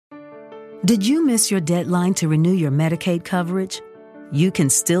Did you miss your deadline to renew your Medicaid coverage? You can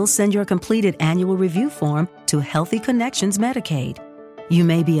still send your completed annual review form to Healthy Connections Medicaid. You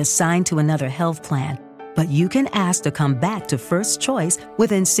may be assigned to another health plan, but you can ask to come back to First Choice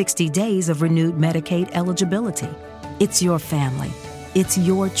within 60 days of renewed Medicaid eligibility. It's your family. It's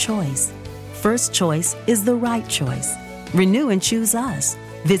your choice. First Choice is the right choice. Renew and choose us.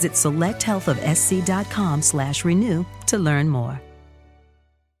 Visit selecthealthofsc.com/renew to learn more.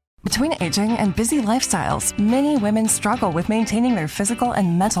 Between aging and busy lifestyles, many women struggle with maintaining their physical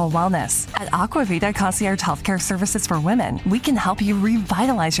and mental wellness. At Aquavita Concierge Healthcare Services for Women, we can help you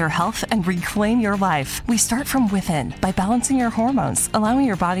revitalize your health and reclaim your life. We start from within by balancing your hormones, allowing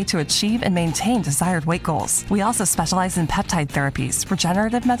your body to achieve and maintain desired weight goals. We also specialize in peptide therapies,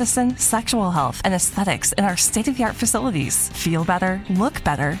 regenerative medicine, sexual health, and aesthetics in our state-of-the-art facilities. Feel better, look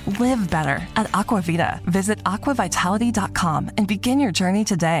better, live better at Aquavita. Visit aquavitality.com and begin your journey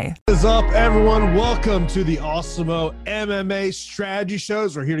today. What is up, everyone? Welcome to the Awesemo MMA Strategy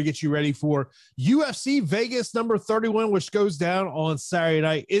Shows. We're here to get you ready for UFC Vegas number 31, which goes down on Saturday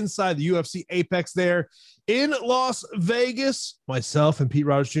night inside the UFC Apex there in Las Vegas. Myself and Pete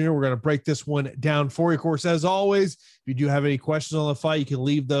Rogers Jr., we're going to break this one down for you. Of course, as always, if you do have any questions on the fight, you can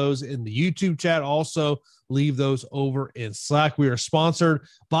leave those in the YouTube chat. Also, leave those over in Slack. We are sponsored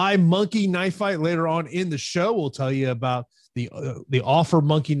by Monkey Knife Fight. Later on in the show, we'll tell you about the offer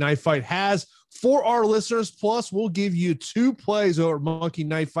Monkey Knife Fight has for our listeners. Plus, we'll give you 2 plays over Monkey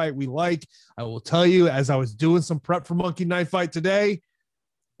Knife Fight we like. I will tell you, as I was doing some prep for Monkey Knife Fight today,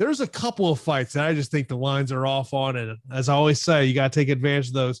 there's a couple of fights that I just think the lines are off on. And as I always say, you got to take advantage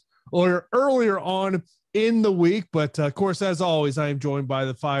of those or earlier on in the week. But of course, as always, I am joined by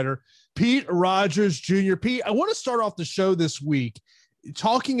the fighter, Pete Rogers Jr. Pete, I want to start off the show this week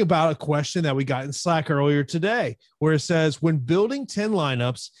talking about a question that we got in Slack earlier today, where it says, when building 10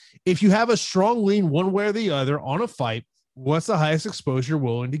 lineups, if you have a strong lean one way or the other on a fight, what's the highest exposure you're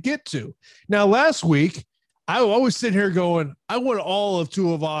willing to get to? Now, last week, I was sitting here going, I want all of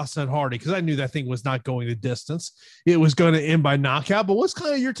Tuivasa and Hardy because I knew that thing was not going the distance. It was going to end by knockout. But what's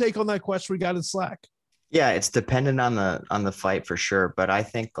kind of your take on that question we got in Slack? Yeah, it's dependent on the fight for sure. But I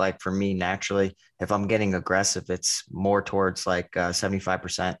think, like, for me, naturally, if I'm getting aggressive, it's more towards like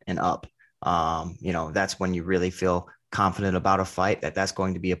 75% and up. That's when you really feel confident about a fight, that's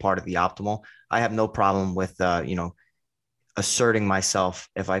going to be a part of the optimal. I have no problem with, asserting myself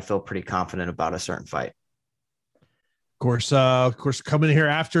if I feel pretty confident about a certain fight. Of course, coming here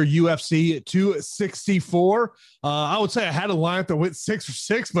after UFC 264, I would say I had a lineup that went 6 for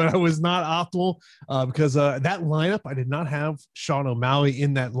 6, but I was not optimal because that lineup, I did not have Sean O'Malley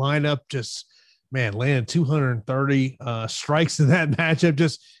in that lineup. Just, man, landed 230 strikes in that matchup.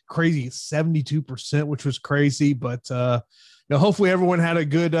 Just crazy, 72%, which was crazy. But hopefully everyone had a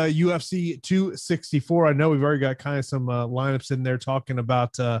good UFC 264. I know we've already got kind of some lineups in there talking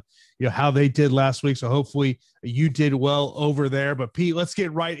about how they did last week. So hopefully you did well over there. But Pete, let's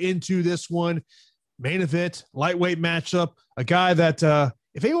get right into this one. Main event, lightweight matchup. A guy that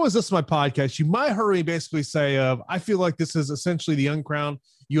if anyone's listening to my podcast, you might hear me basically say, I feel like this is essentially the uncrowned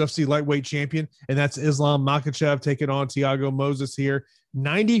UFC lightweight champion, and that's Islam Makhachev taking on Thiago Moses here.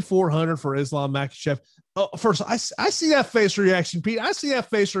 9,400 for Islam Makhachev. Oh, first, I see that face reaction, Pete. I see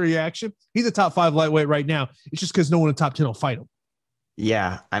that face reaction. He's a top 5 lightweight right now. It's just because no one in the top 10 will fight him.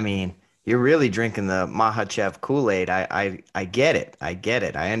 Yeah, I mean, you're really drinking the Makhachev Kool-Aid. I get it.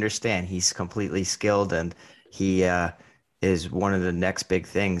 I understand. He's completely skilled, and he is one of the next big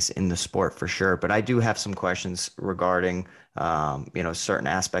things in the sport for sure. But I do have some questions regarding certain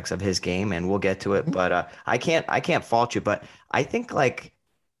aspects of his game, and we'll get to it. But I can't fault you. But I think, like,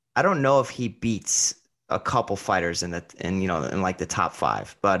 I don't know if he beats a couple fighters in like the top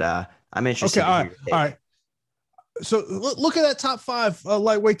 5. But I'm interested. Okay, all right. So look at that top 5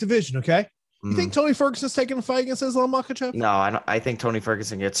 lightweight division. Okay, you think Tony Ferguson's taking a fight against Islam Makhachev? No, I think Tony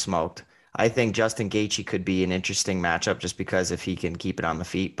Ferguson gets smoked. I think Justin Gaethje could be an interesting matchup just because if he can keep it on the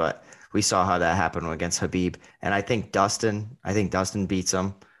feet. But we saw how that happened against Khabib, and I think Dustin beats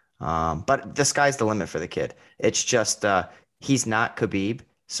him. But the sky's the limit for the kid. It's just he's not Khabib,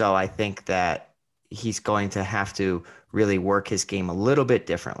 so I think that he's going to have to really work his game a little bit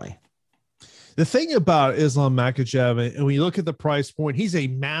differently. The thing about Islam Makhachev, and when you look at the price point, he's a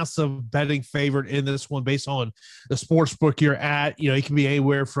massive betting favorite in this one based on the sports book you're at. He can be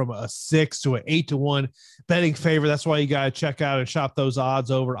anywhere from a 6 to an 8-1 betting favorite. That's why you got to check out and shop those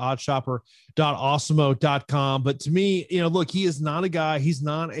odds over oddshopper.awesemo.com. But to me, look, he is not a guy. He's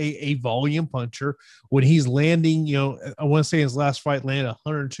not a volume puncher. When he's landing, I want to say his last fight landed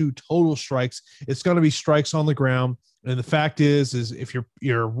 102 total strikes. It's going to be strikes on the ground. And the fact is if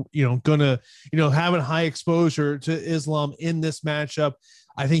you're gonna having high exposure to Islam in this matchup,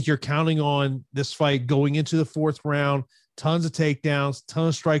 I think you're counting on this fight going into the fourth round. Tons of takedowns, ton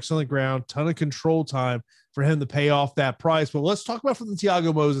of strikes on the ground, ton of control time for him to pay off that price. But let's talk about from the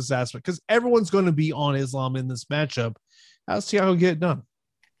Thiago Moses aspect, because everyone's going to be on Islam in this matchup. How's Thiago get it done?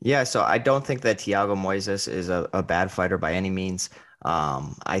 Yeah, so I don't think that Thiago Moises is a bad fighter by any means.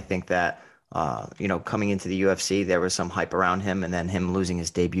 I think that coming into the UFC, there was some hype around him, and then him losing his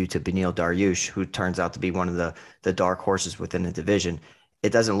debut to Beneil Dariush, who turns out to be one of the dark horses within the division.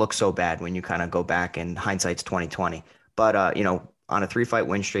 It doesn't look so bad when you kind of go back, and hindsight's 2020. But on a 3-fight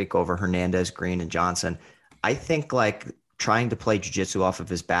win streak over Hernandez, Green, and Johnson, I think like trying to play jiu-jitsu off of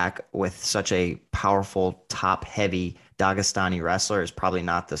his back with such a powerful, top-heavy Dagestani wrestler is probably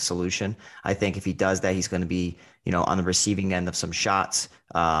not the solution. I think if he does that, he's going to be, on the receiving end of some shots,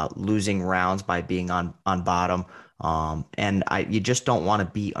 losing rounds by being on bottom. And you just don't want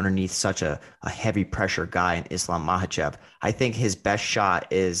to be underneath such a heavy pressure guy in Islam Makhachev. I think his best shot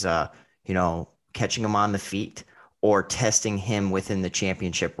is, catching him on the feet or testing him within the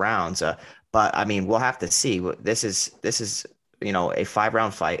championship rounds. But I mean, we'll have to see. This is a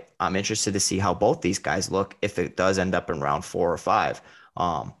 5-round fight. I'm interested to see how both these guys look if it does end up in round 4 or 5.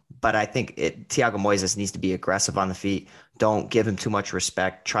 But I think Thiago Moises needs to be aggressive on the feet. Don't give him too much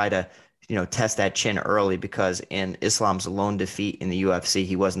respect. Try to, test that chin early, because in Islam's lone defeat in the UFC,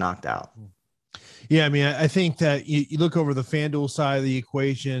 he was knocked out. Yeah, I mean, I think that you look over the FanDuel side of the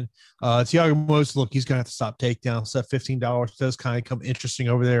equation. Thiago Moses, look, he's going to have to stop takedowns. That $15 does kind of come interesting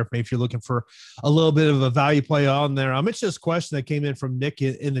over there. Maybe if you're looking for a little bit of a value play on there. I'll mention this question that came in from Nick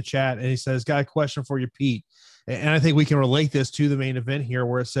in the chat, and he says, got a question for you, Pete. And I think we can relate this to the main event here,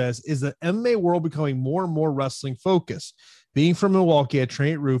 where it says, is the MMA world becoming more and more wrestling focused? Being from Milwaukee, I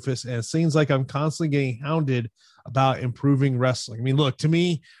train at Rufus, and it seems like I'm constantly getting hounded about improving wrestling. I mean, look, to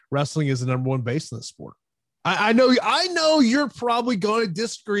me, wrestling is the number one base in the sport. I know you're probably going to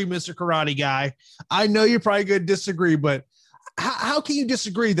disagree, Mr. Karate Guy. I know you're probably going to disagree, but how can you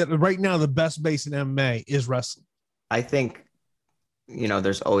disagree that right now the best base in MMA is wrestling? I think,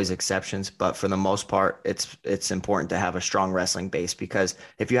 there's always exceptions, but for the most part, it's important to have a strong wrestling base, because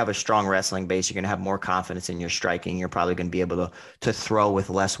if you have a strong wrestling base, you're going to have more confidence in your striking. You're probably going to be able to throw with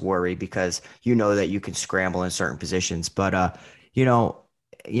less worry, because that you can scramble in certain positions. But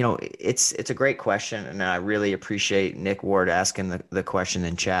it's a great question, and I really appreciate Nick Ward asking the question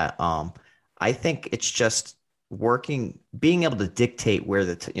in chat. I think it's just being able to dictate where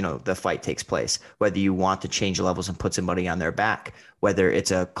the fight takes place, whether you want to change levels and put somebody on their back, whether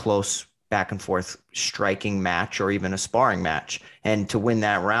it's a close back and forth striking match or even a sparring match. And to win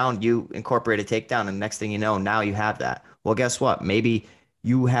that round, you incorporate a takedown, and next thing you know, now you have that. Well, guess what? Maybe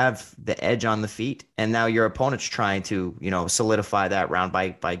you have the edge on the feet, and now your opponent's trying to, solidify that round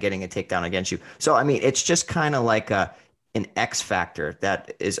by getting a takedown against you. So, I mean, it's just kind of like an X factor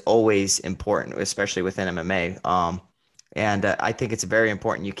that is always important, especially within MMA. And I think it's very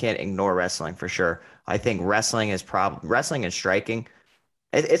important. You can't ignore wrestling for sure. I think wrestling and striking.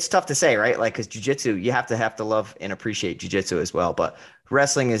 It's tough to say, right? Like, because jiu-jitsu, you have to love and appreciate jiu-jitsu as well. But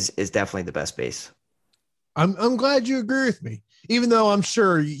wrestling is definitely the best base. I'm glad you agree with me, even though I'm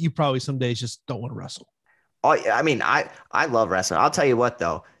sure you probably some days just don't want to wrestle. Oh, I mean, I love wrestling. I'll tell you what,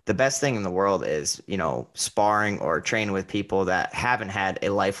 though, the best thing in the world is, sparring or training with people that haven't had a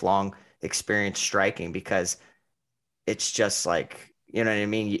lifelong experience striking, because it's just like, you know what I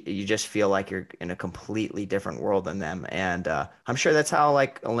mean? You just feel like you're in a completely different world than them. And I'm sure that's how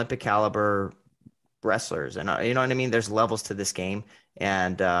like Olympic caliber wrestlers, and you know what I mean? There's levels to this game.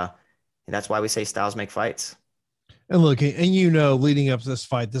 And that's why we say styles make fights. And look, and leading up to this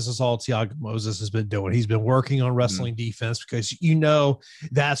fight, this is all Thiago Moses has been doing. He's been working on wrestling defense, because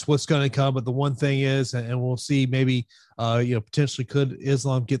that's what's going to come. But the one thing is, and we'll see, maybe potentially could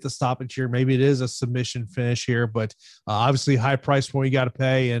Islam get the stoppage here? Maybe it is a submission finish here, but obviously high price point you got to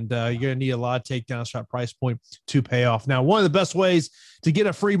pay, and you're going to need a lot of takedown shot price point to pay off. Now, one of the best ways to get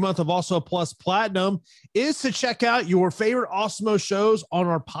a free month of Also Plus Platinum is to check out your favorite Awesemo shows on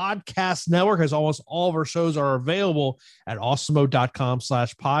our podcast network, as almost all of our shows are available at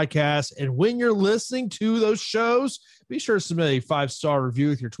awesemo.com/podcast. And when you're listening to those shows, be sure to submit a 5-star review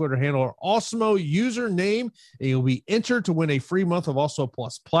with your Twitter handle or Awesemo username, and you'll be entered to win a free month of Also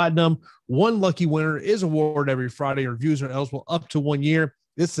Plus Platinum. One lucky winner is awarded every Friday. Reviews are eligible up to 1 year.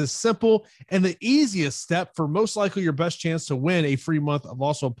 This is simple and the easiest step for most likely your best chance to win a free month of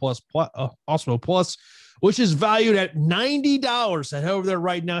Awesemo Plus, which is valued at $90. Head over there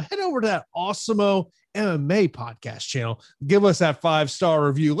right now. Head over to that Awesemo MMA podcast channel. Give us that 5-star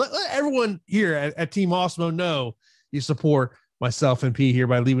review. Let everyone here at Team Awesemo know you support myself and P here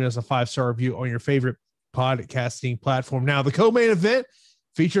by leaving us a 5-star review on your favorite podcasting platform. Now, the co-main event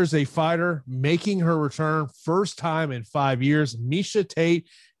features a fighter making her return, first time in 5 years. Miesha Tate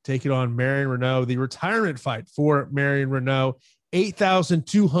taking on Marion Reneau, the retirement fight for Marion Reneau.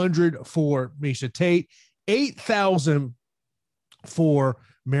 8,200 for Miesha Tate, 8,000 for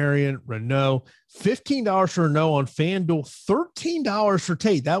Marion Reneau, $15 for Reneau on FanDuel, $13 for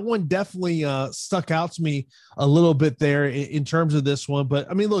Tate. That one definitely stuck out to me a little bit there in terms of this one. But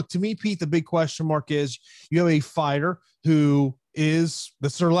I mean, look, to me, Pete, the big question mark is you have a fighter who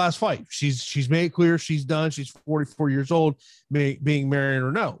that's her last fight. She's made it clear she's done. She's 44 years old, being Marion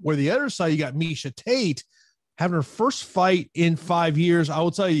Reneau. Where the other side, you got Miesha Tate having her first fight in 5 years. I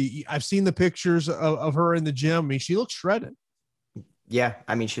will tell you, I've seen the pictures of her in the gym. I mean, she looks shredded. Yeah,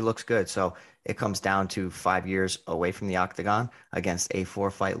 I mean, she looks good. So it comes down to 5 years away from the octagon against a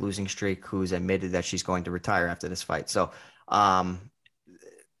 4-fight losing streak who's admitted that she's going to retire after this fight. So I'm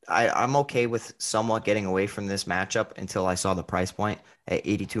okay with somewhat getting away from this matchup until I saw the price point at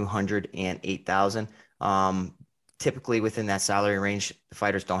 8,200 and 8,000. Typically within that salary range, the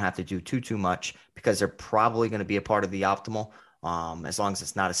fighters don't have to do too much because they're probably going to be a part of the optimal, as long as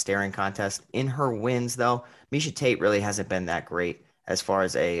it's not a staring contest. In her wins, though, Miesha Tate really hasn't been that great as far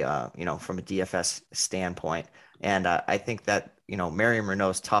as from a DFS standpoint. And I think that, Marion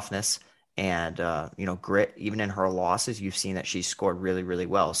Reneau's toughness and, grit, even in her losses, you've seen that she's scored really, really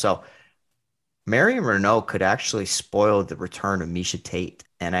well. So Marion Reneau could actually spoil the return of Miesha Tate.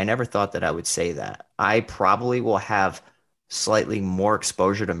 And I never thought that I would say that. I probably will have slightly more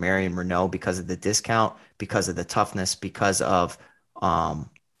exposure to Marion Reneau because of the discount, because of the toughness, because of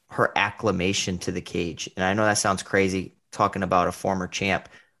her acclimation to the cage. And I know that sounds crazy talking about a former champ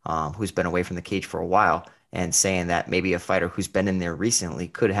who's been away from the cage for a while and saying that maybe a fighter who's been in there recently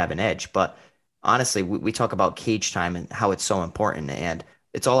could have an edge. But honestly, we talk about cage time and how it's so important, and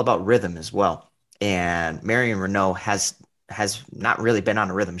it's all about rhythm as well. And Marion Reneau has not really been on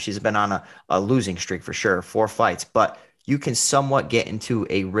a rhythm. She's been on a losing streak for sure, 4 fights, but you can somewhat get into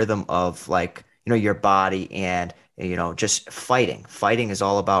a rhythm of your body and, just fighting. Fighting is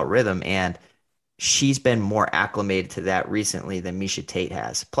all about rhythm. And she's been more acclimated to that recently than Miesha Tate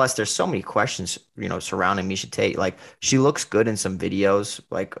has. Plus there's so many questions, surrounding Miesha Tate. Like, she looks good in some videos,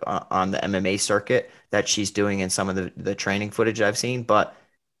 on the MMA circuit that she's doing in some of the training footage I've seen, but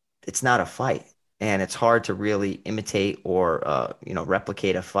it's not a fight. And it's hard to really imitate or,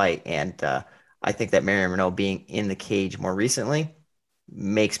 replicate a fight. And I think that Marion Reneau being in the cage more recently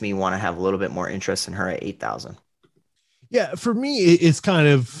makes me want to have a little bit more interest in her at 8,000. Yeah, for me, it's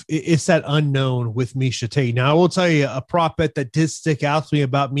that unknown with Miesha Tate. Now, I will tell you a prop bet that did stick out to me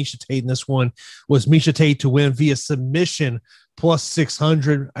about Miesha Tate in this one was Miesha Tate to win via submission plus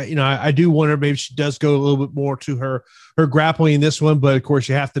 600. I do wonder maybe she does go a little bit more to her grappling in this one, but of course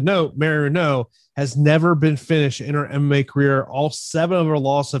you have to note Marion Reneau has never been finished in her MMA career. All 7 of her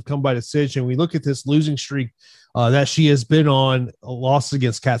losses have come by decision. We look at this losing streak that she has been on: losses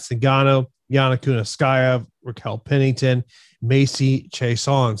against Kat Zingano, Yana Kunitskaya, Raquel Pennington, Macy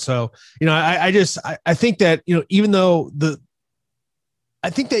Chiasson. So, I think that,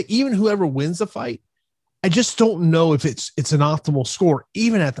 even whoever wins the fight, I just don't know if it's an optimal score,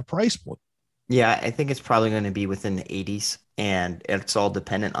 even at the price point. Yeah, I think it's probably going to be within the 80s, and it's all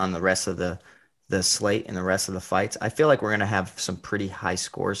dependent on the rest of the slate and the rest of the fights. I feel like we're going to have some pretty high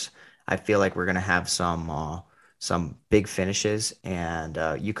scores. I feel like we're going to have some big finishes, and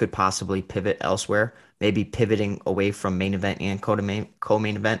you could possibly pivot elsewhere. Maybe pivoting away from main event and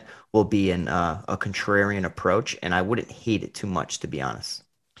co-main event will be a contrarian approach, and I wouldn't hate it too much, to be honest.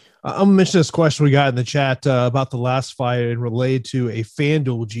 I'm going to mention this question we got in the chat about the last fight and related to a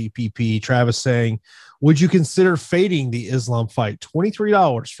FanDuel GPP. Travis saying, would you consider fading the Islam fight?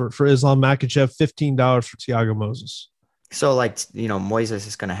 $23 for Islam Makhachev, $15 for Thiago Moses. So, Moises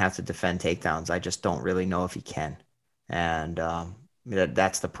is going to have to defend takedowns. I just don't really know if he can. And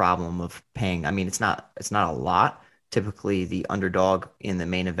that's the problem of paying. I mean, it's not a lot. Typically, the underdog in the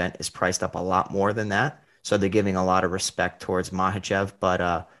main event is priced up a lot more than that. So they're giving a lot of respect towards Makhachev,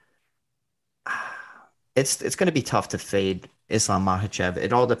 but it's going to be tough to fade Islam Makhachev.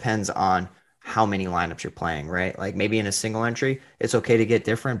 It all depends on how many lineups you're playing, right? Like, maybe in a single entry, it's okay to get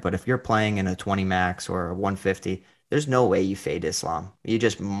different, but if you're playing in a 20 max or a 150, there's no way you fade Islam. You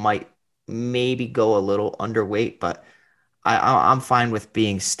just might maybe go a little underweight, but I'm fine with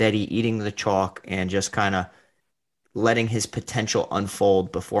being steady, eating the chalk, and just kind of letting his potential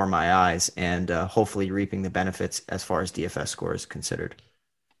unfold before my eyes, and hopefully reaping the benefits as far as DFS score is considered.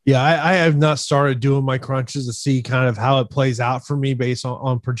 Yeah, I have not started doing my crunches to see kind of how it plays out for me based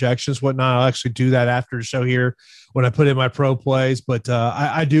on projections, whatnot. I'll actually do that after the show here when I put in my pro plays. But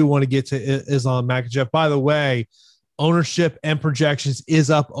I do want to get to Islam Makhachev. By the way, ownership and projections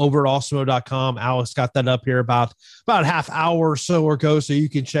is up over at awesemo.com. Alex got that up here about a half hour or so ago, so you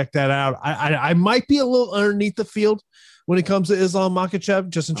can check that out. I might be a little underneath the field when it comes to Islam Makhachev,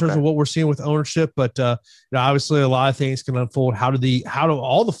 just in terms of what we're seeing with ownership. But obviously, a lot of things can unfold. How do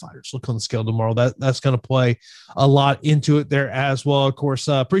all the fighters look on the scale tomorrow? That's going to play a lot into it there as well. Of course,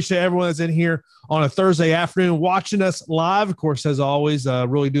 appreciate everyone that's in here on a Thursday afternoon watching us live. Of course, as always,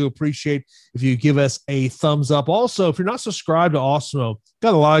 really do appreciate if you give us a thumbs up. Also, if you're not subscribed to Awesemo,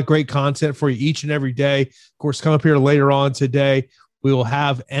 got a lot of great content for you each and every day. Of course, come up here later on today. We will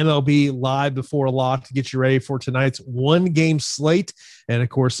have MLB live before lock to get you ready for tonight's one-game slate. And, of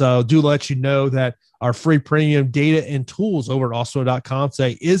course, do let you know that our free premium data and tools over at awesemo.com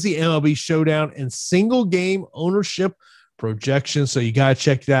today is the MLB Showdown and single-game ownership projection. So you got to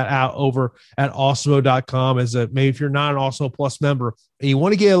check that out over at awesemo.com. Maybe if you're not an Awesemo Plus member and you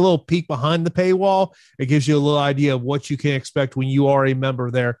want to get a little peek behind the paywall, it gives you a little idea of what you can expect when you are a member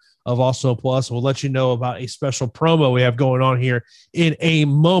there of Awesemo Plus. We'll let you know about a special promo we have going on here in a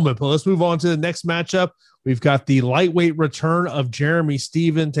moment. But let's move on to the next matchup. We've got the lightweight return of Jeremy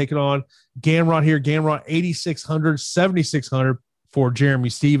Stephens taking on Gamrot here. Gamrot 8,600, 7,600 for Jeremy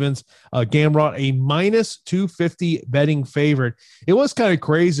Stephens. Gamrot a minus 250 betting favorite. It was kind of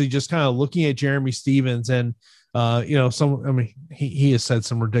crazy just kind of looking at Jeremy Stephens and he has said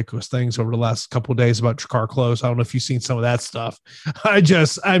some ridiculous things over the last couple of days about Drakkar Klose. I don't know if you've seen some of that stuff.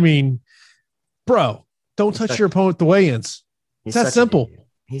 Bro, don't touch your opponent at the weigh-ins. It's that simple.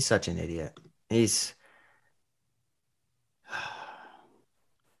 He's such an idiot.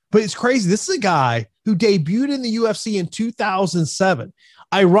 But it's crazy. This is a guy who debuted in the UFC in 2007.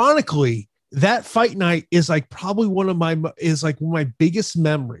 Ironically, that fight night is probably one of my biggest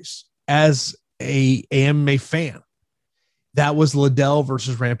memories as a MMA fan. That was Liddell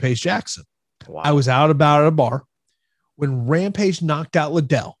versus Rampage Jackson. Wow. I was out about at a bar when Rampage knocked out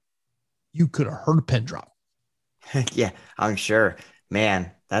Liddell. You could have heard a pin drop. Yeah, I'm sure.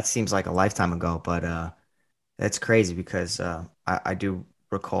 Man, that seems like a lifetime ago, but that's crazy because I do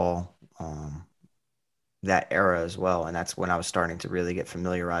recall that era as well, and that's when I was starting to really get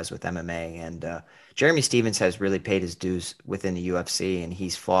familiarized with MMA. And Jeremy Stephens has really paid his dues within the UFC, and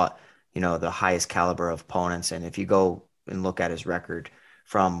he's fought the highest caliber of opponents. And if you go and look at his record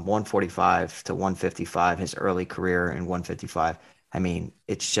from 145 to 155, his early career in 155,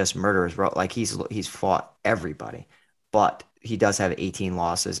 it's just murderous. Like he's fought everybody, but he does have 18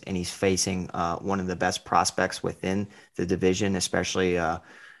 losses, and he's facing one of the best prospects within the division, especially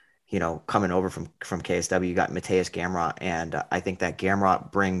coming over from KSW. You got Mateus Gamrot, and I think that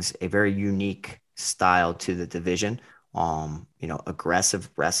Gamrot brings a very unique style to the division. Aggressive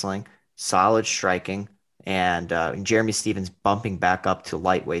wrestling, solid striking, and Jeremy Stephens bumping back up to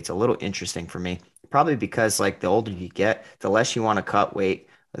lightweight's a little interesting for me, probably because the older you get, the less you want to cut weight,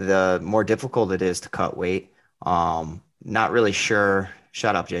 the more difficult it is to cut weight. Not really sure.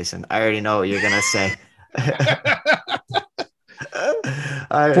 Shut up, Jason. I already know what you're gonna say.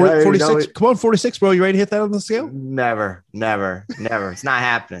 46. Come on, 46, bro. You ready to hit that on the scale? Never. It's not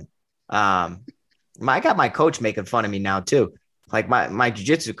happening. I got my coach making fun of me now too. Like my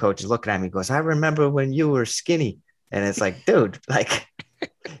jiu-jitsu coach is looking at me and goes, "I remember when you were skinny." And it's like, dude,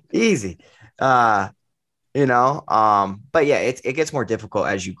 easy. But yeah, it gets more difficult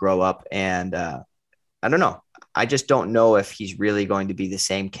as you grow up. And I don't know. I just don't know if he's really going to be the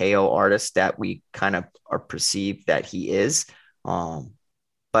same KO artist that we kind of are perceived that he is.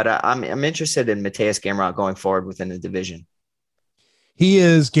 But I'm interested in Mateus Gamrot going forward within the division.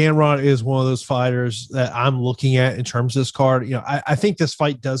 Gamrot is one of those fighters that I'm looking at in terms of this card. I think this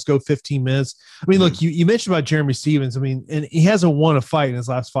fight does go 15 minutes. Look, you mentioned about Jeremy Stephens. And he hasn't won a fight in his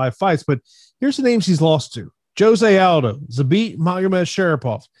last 5 fights, but here's the names he's lost to: Jose Aldo, Zabit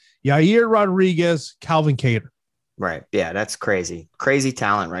Magomedsharipov, Yair Rodriguez, Calvin Kattar. Right. Yeah, that's crazy. Crazy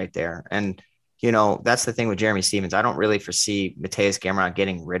talent right there. And, that's the thing with Jeremy Stephens. I don't really foresee Mateus Gamrot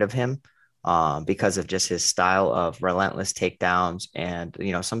getting rid of him because of just his style of relentless takedowns and,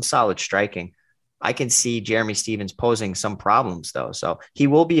 some solid striking. I can see Jeremy Stephens posing some problems, though. So he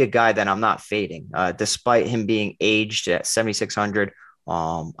will be a guy that I'm not fading, despite him being aged at 7,600.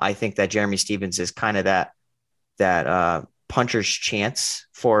 I think that Jeremy Stephens is kind of that puncher's chance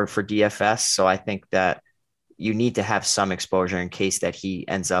for DFS. So I think that you need to have some exposure in case that he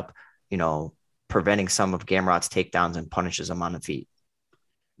ends up, preventing some of Gamrot's takedowns and punishes him on the feet.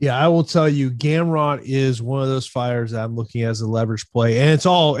 Yeah, I will tell you, Gamrot is one of those fighters that I'm looking at as a leverage play, and it's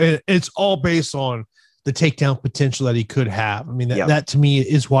all based on the takedown potential that he could have. I mean, that to me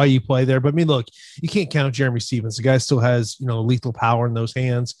is why you play there. But I mean, look, you can't count Jeremy Stevens. The guy still has lethal power in those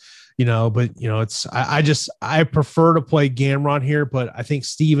hands. But it's I prefer to play Gamrot here, but I think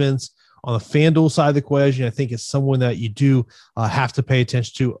Stevens on the FanDuel side of the equation, I think is someone that you do have to pay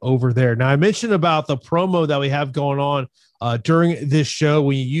attention to over there. Now, I mentioned about the promo that we have going on during this show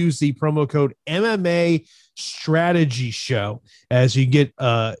when you use the promo code MMA Strategy Show, as you get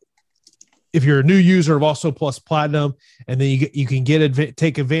if you're a new user of Also Plus Platinum, and then you can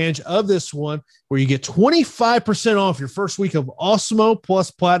take advantage of this one where you get 25% off your first week of Osmo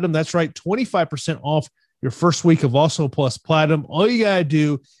Plus Platinum. That's right, 25% off your first week of Osmo Plus Platinum. All you got to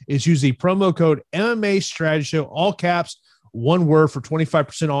do is use the promo code MMA Strategy Show, all caps, one word, for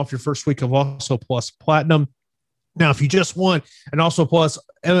 25% off your first week of Also Plus Platinum. Now, if you just want an Also Plus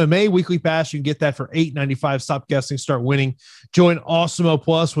MMA weekly pass, you can get that for $8.95. Stop guessing, start winning. Join Osmo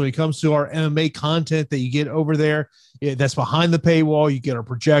Plus when it comes to our MMA content that you get over there. That's behind the paywall. You get our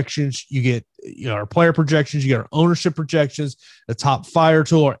projections, you get our player projections, you get our ownership projections, the top fire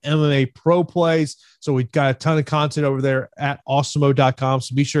tool, our MMA pro plays. So we've got a ton of content over there at Osmo.com.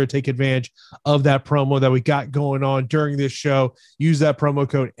 So be sure to take advantage of that promo that we got going on during this show. Use that promo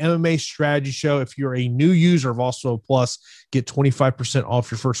code MMA Strategy Show. If you're a new user of Osmo Plus, get 25% off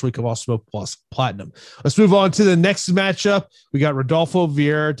your first week of Osmo Plus Platinum. Let's move on to the next matchup. We got Rodolfo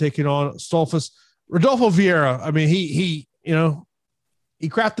Vieira taking on Stolfus. Rodolfo Vieira, I mean, he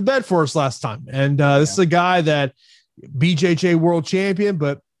crapped the bed for us last time. And this is a guy that BJJ world champion,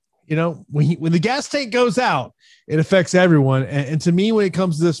 but when the gas tank goes out, it affects everyone. And to me, when it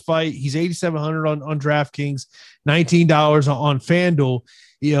comes to this fight, he's 8,700 on DraftKings, $19 on FanDuel.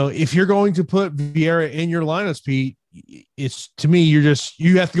 If you're going to put Vieira in your lineups, Pete, it's, to me, you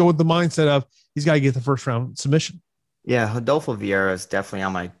have to go with the mindset of he's got to get the first round submission. Yeah, Rodolfo Vieira is definitely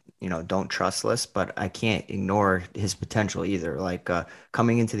on my don't trust list, but I can't ignore his potential either. Like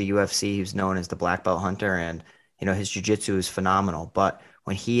coming into the UFC, he was known as the black belt hunter, and his jiu-jitsu is phenomenal. But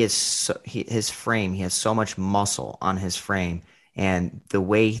when his frame, he has so much muscle on his frame, and the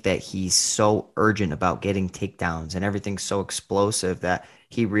way that he's so urgent about getting takedowns and everything's so explosive that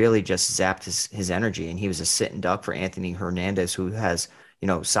he really just zapped his energy. And he was a sitting duck for Anthony Hernandez, who has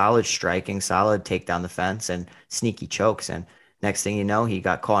solid striking, solid takedown defense, and sneaky chokes. And next thing you know, he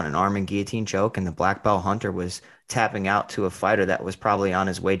got caught in an arm and guillotine choke, and the black belt hunter was tapping out to a fighter that was probably on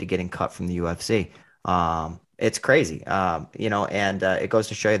his way to getting cut from the UFC. It's crazy, and it goes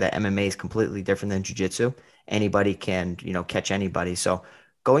to show you that MMA is completely different than jiu-jitsu. Anybody can, catch anybody. So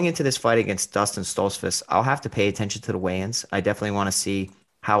going into this fight against Dustin Stoltzfus, I'll have to pay attention to the weigh-ins. I definitely want to see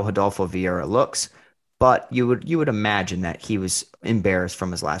how Rodolfo Vieira looks, but you would imagine that he was embarrassed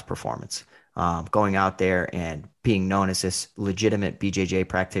from his last performance. Going out there and being known as this legitimate BJJ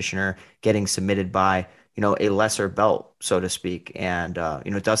practitioner, getting submitted by, a lesser belt, so to speak. And,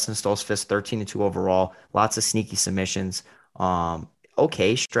 Dustin Stoltzfus, 13-2 overall, lots of sneaky submissions.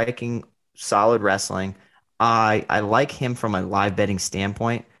 Okay, striking, solid wrestling. I like him from a live betting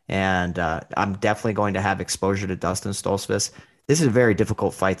standpoint, and I'm definitely going to have exposure to Dustin Stoltzfus. This is a very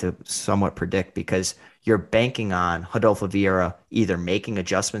difficult fight to somewhat predict because you're banking on Rodolfo Vieira either making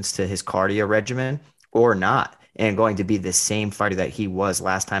adjustments to his cardio regimen or not, and going to be the same fighter that he was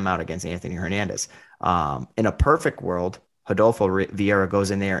last time out against Anthony Hernandez. In a perfect world, Rodolfo Vieira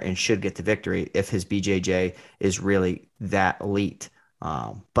goes in there and should get the victory if his BJJ is really that elite.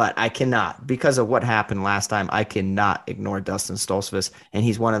 But I cannot, because of what happened last time, I cannot ignore Dustin Stoltzfus, and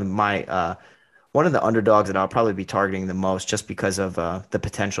he's one of the underdogs that I'll probably be targeting the most just because of the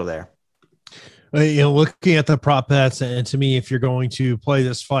potential there. Looking at the prop bets, and to me, if you're going to play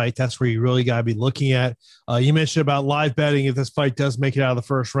this fight, that's where you really got to be looking at. You mentioned about live betting. If this fight does make it out of the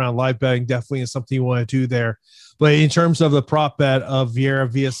first round, live betting definitely is something you want to do there. But in terms of the prop bet of Vieira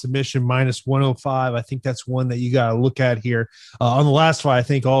via submission -105, I think that's one that you got to look at here. On the last fight, I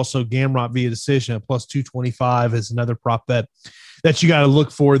think also Gamrot via decision at +225 is another prop bet that you got to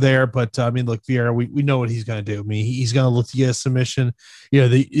look for there. But look, Vieira, we know what he's going to do. I mean, he's going to look to get a submission.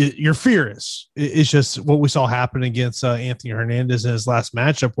 Your fear is just what we saw happen against Anthony Hernandez in his last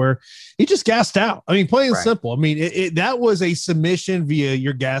matchup, where he just gassed out. I mean, plain and simple. I mean, that was a submission via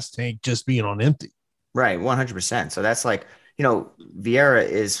your gas tank just being on empty. Right, 100%. So that's like, Vieira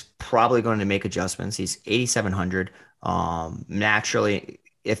is probably going to make adjustments. He's 8,700. Naturally,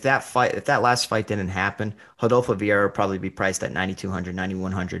 if that last fight didn't happen, Rodolfo Vieira would probably be priced at 9,200,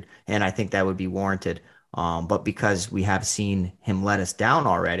 9,100, and I think that would be warranted. But because we have seen him let us down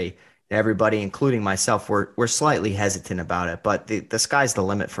already, everybody, including myself, we're slightly hesitant about it. But the sky's the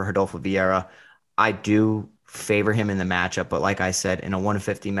limit for Rodolfo Vieira. I do favor him in the matchup, but like I said, in a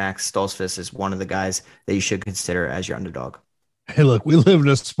 150 max, Stoltzfus is one of the guys that you should consider as your underdog. Hey, look, we live in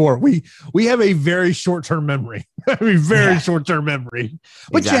a sport. We have a very short-term memory. Short-term memory.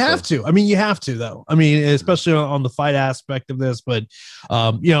 But exactly. You have to. I mean, you have to, though. I mean, especially on the fight aspect of this. But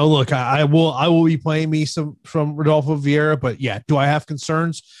look, I will be playing me some from Rodolfo Vieira. But yeah, do I have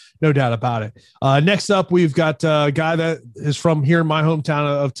concerns? No doubt about it. Next up, we've got a guy that is from here in my hometown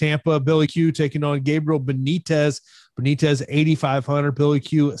of Tampa, Billy Q, taking on Gabriel Benitez. Benitez 8,500, Billy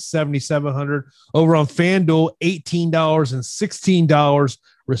Q 7,700. Over on FanDuel, $18 and $16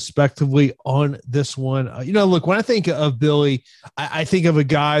 respectively on this one. Look, when I think of Billy, I think of a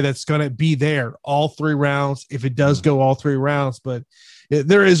guy that's going to be there all 3 rounds if it does go all 3 rounds. But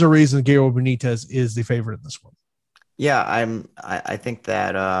there is a reason Gabriel Benitez is the favorite in this one. Yeah, I think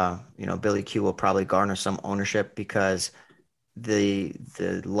that Billy Q will probably garner some ownership because the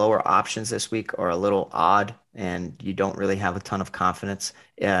lower options this week are a little odd, and you don't really have a ton of confidence,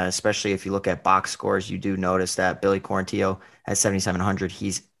 especially if you look at box scores. You do notice that Billy Quarantillo at 7,700,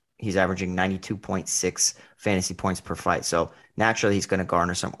 he's averaging 92.6 fantasy points per fight. So naturally, he's going to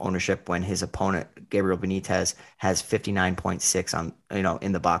garner some ownership when his opponent Gabriel Benitez has 59.6 on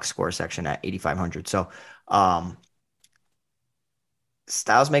in the box score section at 8,500. So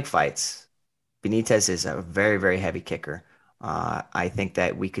styles make fights. Benitez is a very, very heavy kicker. I think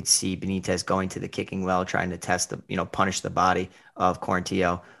that we could see Benitez going to the kicking well, trying to test punish the body of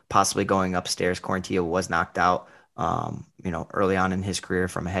Quarantillo, possibly going upstairs. Quarantillo was knocked out, early on in his career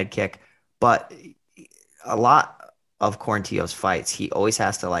from a head kick. But a lot of Quarantillo's fights, he always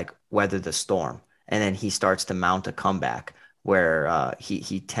has to weather the storm. And then he starts to mount a comeback where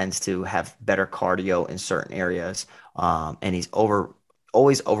he tends to have better cardio in certain areas. And he's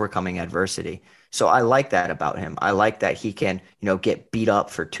always overcoming adversity. So I like that about him. I like that he can, get beat up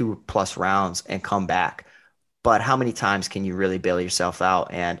for 2+ rounds and come back. But how many times can you really bail yourself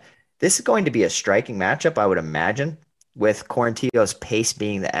out? And this is going to be a striking matchup, I would imagine, with Quarantillo's pace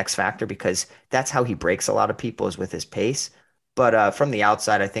being the X factor, because that's how he breaks a lot of people, is with his pace. But from the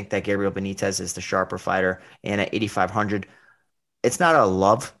outside, I think that Gabriel Benitez is the sharper fighter. And at 8,500, it's not a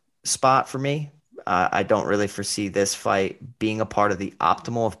love spot for me. I don't really foresee this fight being a part of the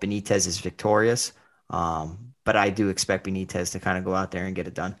optimal if Benitez is victorious. But I do expect Benitez to kind of go out there and get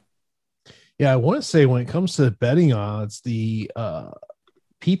it done. Yeah, I want to say when it comes to betting odds, the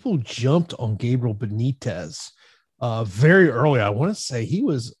people jumped on Gabriel Benitez very early. I want to say he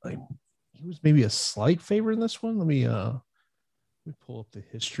was maybe a slight favorite in this one. Let me pull up the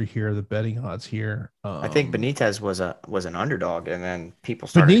history here, the betting odds here. I think Benitez was an underdog, and then people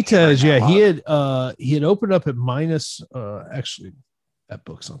started. Benitez, yeah, he had opened up at minus. Actually, that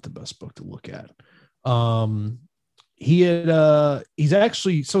book's not the best book to look at. He's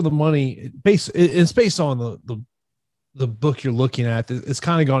actually, so the money it's based on the book you're looking at. It's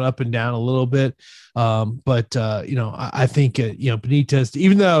kind of gone up and down a little bit, but I think Benitez,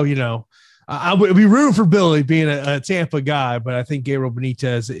 even though I would be rooting for Billy being a Tampa guy, but I think Gabriel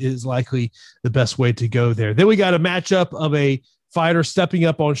Benitez is likely the best way to go there. Then we got a matchup of a fighter stepping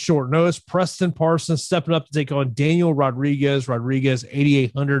up on short notice. Preston Parsons stepping up to take on Daniel Rodriguez. Rodriguez,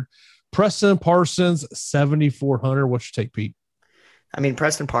 8,800. Preston Parsons, 7,400. What's your take, Pete? I mean,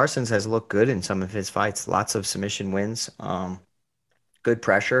 Preston Parsons has looked good in some of his fights. Lots of submission wins, good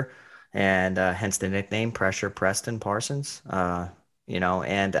pressure, and hence the nickname Pressure Preston Parsons.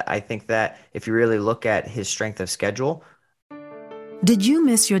 And I think that if you really look at his strength of schedule. Did you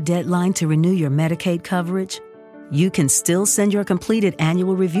miss your deadline to renew your Medicaid coverage? You can still send your completed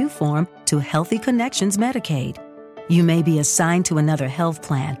annual review form to Healthy Connections Medicaid. You may be assigned to another health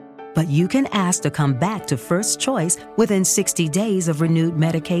plan, but you can ask to come back to First Choice within 60 days of renewed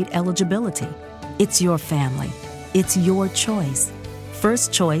Medicaid eligibility. It's your family. It's your choice.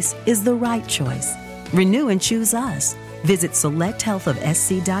 First Choice is the right choice. Renew and choose us. Visit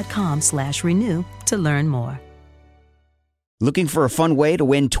selecthealthofsc.com/renew to learn more. Looking for a fun way to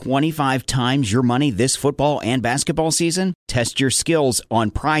win 25 times your money this football and basketball season? Test your skills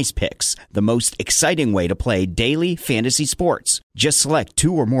on Prize Picks, the most exciting way to play daily fantasy sports. Just select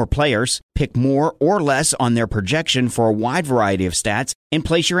 2 or more players, pick more or less on their projection for a wide variety of stats, and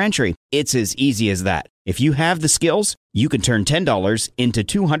place your entry. It's as easy as that. If you have the skills, you can turn $10 into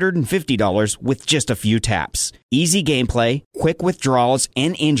 $250 with just a few taps. Easy gameplay, quick withdrawals,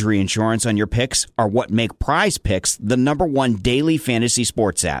 and injury insurance on your picks are what make Prize Picks the #1 daily fantasy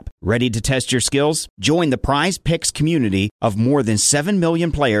sports app. Ready to test your skills? Join the Prize Picks community of more than 7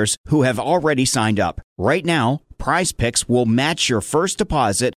 million players who have already signed up. Right now, Prize Picks will match your first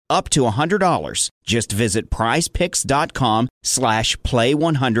deposit up to $100. Just visit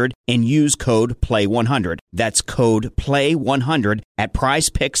prizepicks.com/play100 and use code PLAY100. That's code PLAY100 at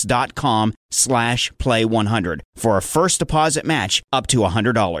prizepicks.com/play100 for a first deposit match up to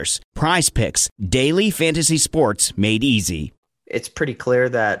 $100. Prize Picks, daily fantasy sports made easy. It's pretty clear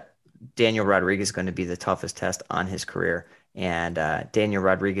that Daniel Rodriguez is going to be the toughest test on his career. And Daniel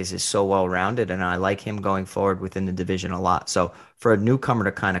Rodriguez is so well-rounded, and I like him going forward within the division a lot. So for a newcomer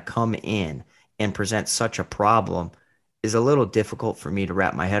to kind of come in and present such a problem is a little difficult for me to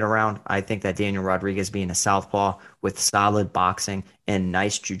wrap my head around. I think that Daniel Rodriguez being a southpaw with solid boxing and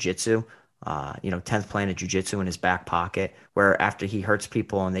nice jiu-jitsu, 10th planet jiu-jitsu in his back pocket, where after he hurts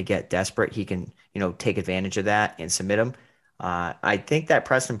people and they get desperate, he can, take advantage of that and submit them. I think that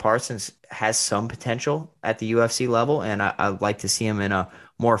Preston Parsons has some potential at the UFC level, and I'd like to see him in a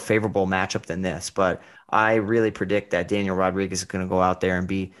more favorable matchup than this. But I really predict that Daniel Rodriguez is going to go out there and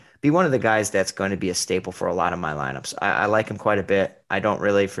be one of the guys that's going to be a staple for a lot of my lineups. I like him quite a bit. I don't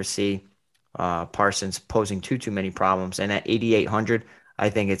really foresee Parsons posing too many problems. And at 8,800,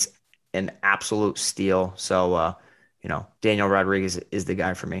 I think it's an absolute steal. So, Daniel Rodriguez is the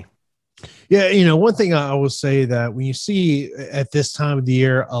guy for me. Yeah, one thing I will say that when you see at this time of the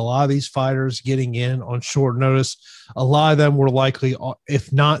year, a lot of these fighters getting in on short notice, a lot of them were likely,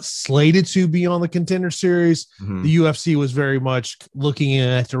 if not slated to be on the Contender Series. Mm-hmm. The UFC was very much looking in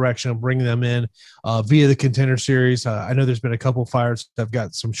that direction of bringing them in via the Contender Series. I know there's been a couple of fighters that have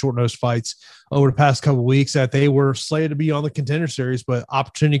got some short notice fights over the past couple of weeks that they were slated to be on the Contender Series, but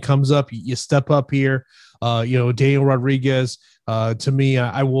opportunity comes up, you step up here. Daniel Rodriguez, to me,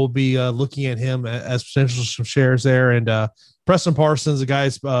 I will be looking at him as potential some shares there. And Preston Parsons, the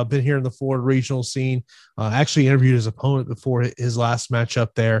guy's been here in the Florida regional scene, actually interviewed his opponent before his last matchup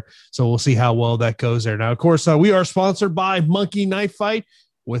there. So we'll see how well that goes there. Now, of course, we are sponsored by Monkey Knife Fight.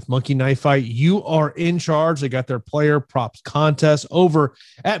 With Monkey Knife Fight, you are in charge. They got their player props contest over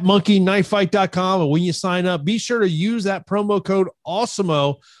at monkeyknifefight.com. And when you sign up, be sure to use that promo code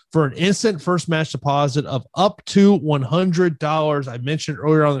AWESOMO for an instant first match deposit of up to $100. I mentioned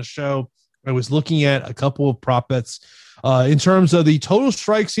earlier on the show, I was looking at a couple of prop bets in terms of the total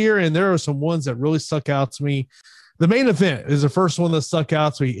strikes here, and there are some ones that really stuck out to me. The main event is the first one that stuck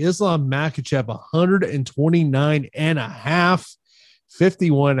out to me. Islam Makhachev, 129.5.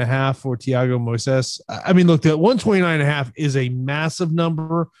 51.5 for Thiago Moises. I mean, look, the 129.5 is a massive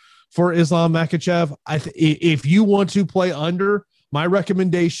number for Islam Makhachev. If you want to play under, my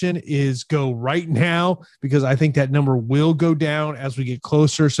recommendation is go right now, because I think that number will go down as we get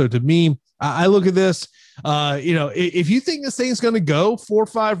closer. So to me, I look at this, if you think this thing's going to go 4 or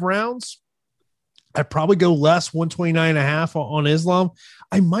 5 rounds, I'd probably go less, 129.5 on Islam.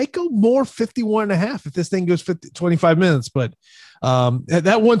 I might go more 51.5 if this thing goes 25 minutes, but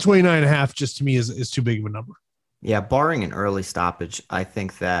that 129.5 just to me is too big of a number. Yeah, barring an early stoppage, I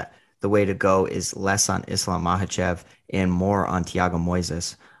think that the way to go is less on Islam Makhachev and more on Thiago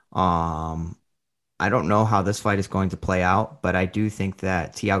Moises. I don't know how this fight is going to play out, but I do think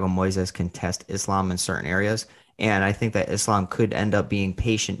that Thiago Moises can test Islam in certain areas. And I think that Islam could end up being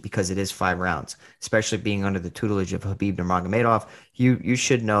patient because it is 5 rounds, especially being under the tutelage of Khabib Nurmagomedov. You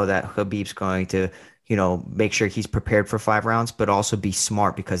should know that Khabib's going to, make sure he's prepared for 5 rounds, but also be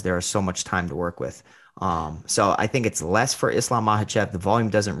smart because there is so much time to work with. So I think it's less for Islam Makhachev. The volume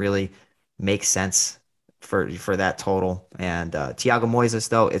doesn't really make sense for that total. And Thiago Moises,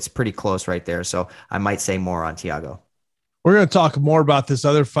 though, it's pretty close right there. So I might say more on Thiago. We're going to talk more about this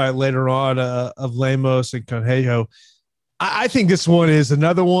other fight later on of Lemos and Cornejo. I think this one is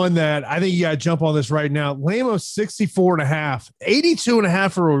another one that I think you got to jump on this right now. Lemos 64.5,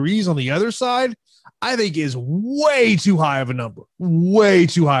 82.5 for Ruiz on the other side. I think is way too high of a number. Way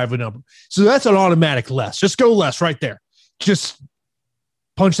too high of a number. So that's an automatic less. Just go less right there. Just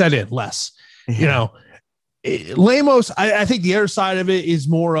punch that in less. Yeah. Lemos, I think the other side of it is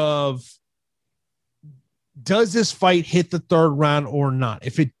more of, does this fight hit the 3rd round or not?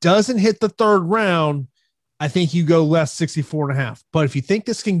 If it doesn't hit the 3rd round, I think you go less 64.5. But if you think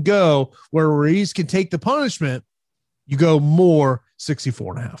this can go where Ruiz can take the punishment, you go more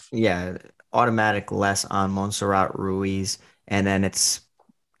 64.5. Yeah. Automatic less on Montserrat Ruiz, and then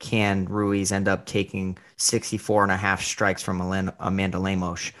can Ruiz end up taking 64.5 strikes from Amanda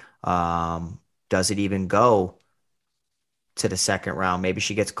Lemos? Does it even go to the 2nd round? Maybe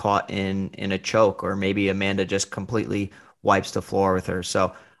she gets caught in a choke, or maybe Amanda just completely wipes the floor with her.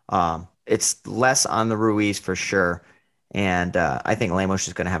 So it's less on the Ruiz for sure. And I think Lemos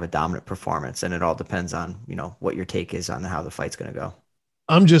is going to have a dominant performance, and it all depends on, what your take is on how the fight's going to go.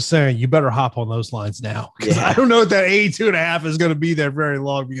 I'm just saying you better hop on those lines now, because I don't know if that 82.5 is going to be there very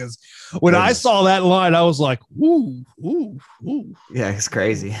long, because when I saw that line, I was like, ooh. Yeah, it's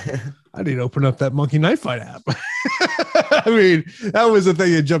crazy. I need to open up that Monkey Knife Fight app. I mean, that was the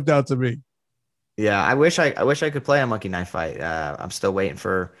thing that jumped out to me. Yeah, I wish I could play a Monkey Knife Fight. I'm still waiting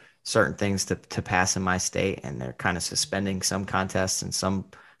for certain things to pass in my state, and they're kind of suspending some contests and some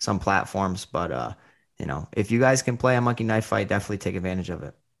platforms. But if you guys can play a Monkey Knife Fight, definitely take advantage of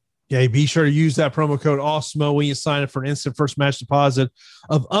it. Yeah, be sure to use that promo code AWESEMO when you sign up for an instant first match deposit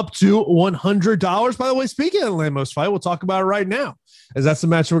of up to $100. By the way, speaking of the Lemos fight, we'll talk about it right now, as that's the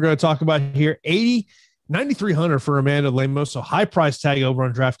match we're going to talk about here. $9,300 for Amanda Lemos, so high price tag over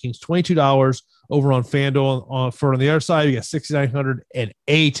on DraftKings, $22 over on FanDuel. On the other side, you got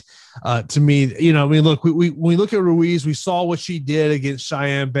 $6,908. To me, look, when we look at Ruiz, we saw what she did against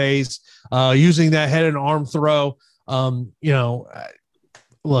Cheyenne Bays, using that head and arm throw.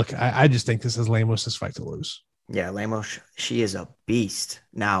 Look, I just think this is Lemos' fight to lose. Yeah, Lemos, she is a beast.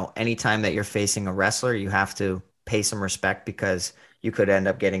 Now, anytime that you're facing a wrestler, you have to pay some respect, because you could end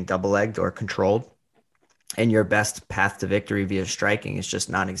up getting double-legged or controlled, and your best path to victory via striking is just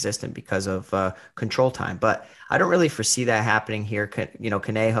non-existent because of control time. But I don't really foresee that happening here.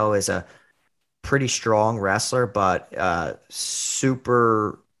 Conejo is a pretty strong wrestler, but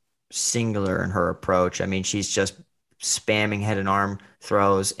super singular in her approach. I mean, she's just spamming head and arm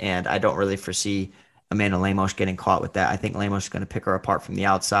throws, and I don't really foresee Amanda Lemos getting caught with that. I think Lemos is going to pick her apart from the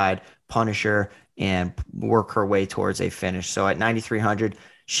outside, punish her, and work her way towards a finish. So at 9,300,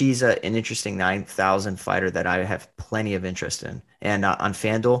 she's an interesting 9,000 fighter that I have plenty of interest in. And on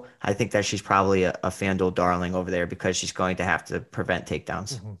FanDuel, I think that she's probably a FanDuel darling over there, because she's going to have to prevent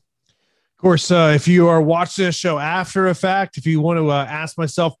takedowns. Mm-hmm. Of course, if you are watching this show after the fact, if you want to ask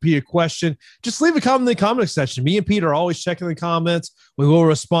myself, Pete, a question, just leave a comment in the comment section. Me and Pete are always checking the comments. We will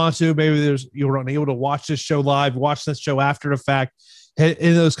respond to. Maybe you're unable to watch this show live, watch this show after the fact. Head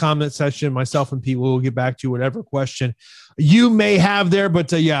in those comment section. Myself and Pete will get back to you whatever question you may have there.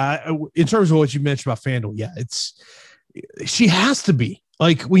 But in terms of what you mentioned about FanDuel, she has to be,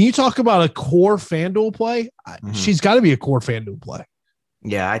 like, when you talk about a core FanDuel play, she's got to be a core FanDuel play.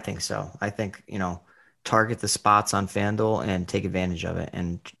 Yeah, I think so. I think, target the spots on FanDuel and take advantage of it.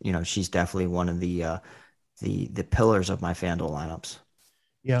 And, she's definitely one of the pillars of my FanDuel lineups.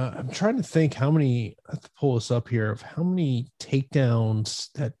 Yeah, I'm trying to think I have to pull this up here, of how many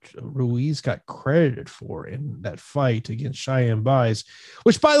takedowns that Ruiz got credited for in that fight against Cheyenne Bays,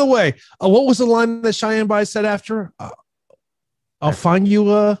 which, by the way, what was the line that Cheyenne Bays said after? I'll find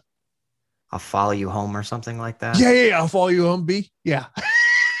you. I'll follow you home, or something like that. Yeah, I'll follow you home, B. Yeah.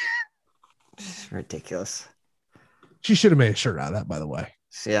 It's ridiculous. She should have made a shirt out of that, by the way.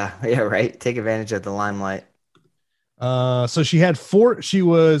 Yeah, right. Take advantage of the limelight. So she had 4. She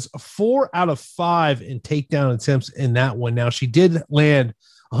was 4 out of 5 in takedown attempts in that one. Now, she did land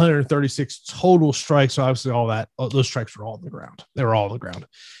 136 total strikes. So obviously those strikes were all on the ground. They were all on the ground.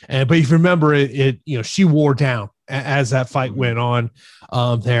 But if you remember she wore down as that fight went on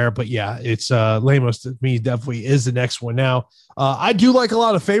there. But yeah, it's Lemos to me definitely is the next one. Now, I do like a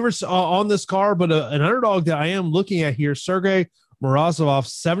lot of favorites on this card, but an underdog that I am looking at here, Sergey Morozov,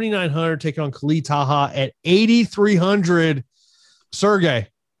 7,900, taking on Khalid Taha at 8,300. Sergey,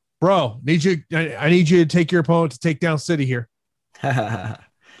 bro, I need you to take your opponent to take down City here. Khalid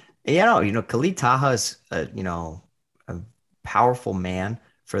Taha is a powerful man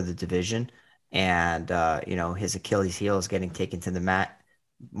for the division, and his Achilles heel is getting taken to the mat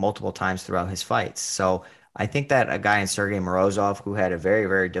multiple times throughout his fights. So I think that a guy in Sergey Morozov, who had a very,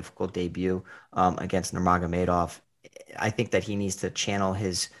 very difficult debut against Nurmagomedov, I think that he needs to channel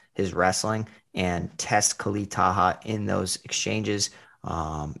his wrestling and test Khalid Taha in those exchanges,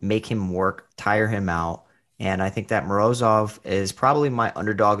 make him work, tire him out. And I think that Morozov is probably my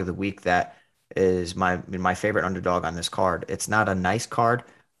underdog of the week. That is my favorite underdog on this card. It's not a nice card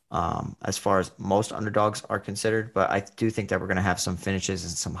as far as most underdogs are considered, but I do think that we're going to have some finishes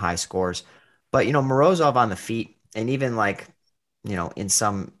and some high scores. But, Morozov on the feet, and even in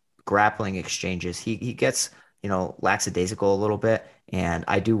some grappling exchanges, he gets, lackadaisical a little bit. And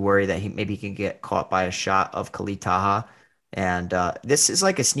I do worry that he can get caught by a shot of Khalid Taha. And this is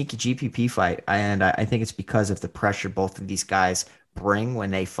like a sneaky GPP fight. And I think it's because of the pressure both of these guys bring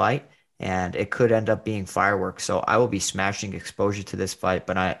when they fight. And it could end up being fireworks. So I will be smashing exposure to this fight.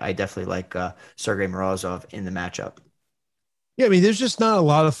 But I definitely like Sergey Morozov in the matchup. Yeah, I mean, there's just not a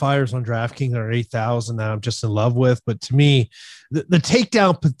lot of fighters on DraftKings that are 8,000 that I'm just in love with. But to me, the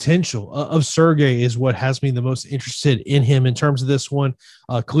takedown potential of Sergey is what has me the most interested in him in terms of this one.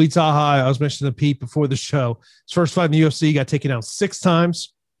 Khalid Taha, I was mentioning to Pete before the show, his first fight in the UFC, got taken down 6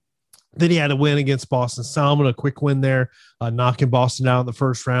 times. Then he had a win against Boston Salmon, a quick win there, knocking Boston out in the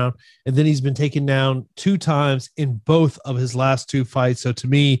first round. And then he's been taken down 2 times in both of his last 2 fights. So to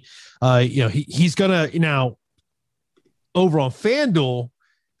me, he's going to, now, over on FanDuel,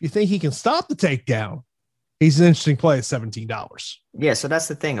 you think he can stop the takedown? He's an interesting play at $17. Yeah, so that's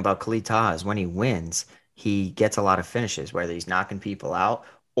the thing about Khalid Taha is when he wins, he gets a lot of finishes, whether he's knocking people out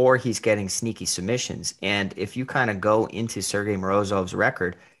or he's getting sneaky submissions. And if you kind of go into Sergey Morozov's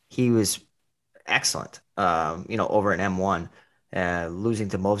record, he was excellent, over an M1, losing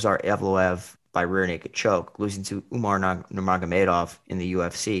to Movsar Evloev by rear naked choke, losing to Umar Nurmagomedov in the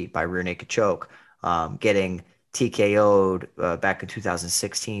UFC by rear naked choke, getting TKO'd back in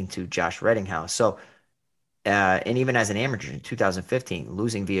 2016 to Josh Reddinghouse. So, and even as an amateur in 2015,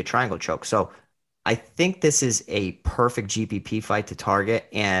 losing via triangle choke. So I think this is a perfect GPP fight to target.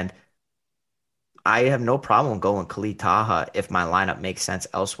 And I have no problem going Khalid Taha if my lineup makes sense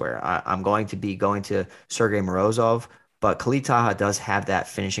elsewhere. I'm going to be going to Sergey Morozov, but Khalid Taha does have that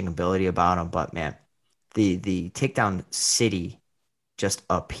finishing ability about him. But man, the takedown city just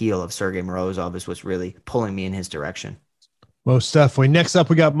appeal of Sergey Morozov is what's really pulling me in his direction. Most definitely. Next up,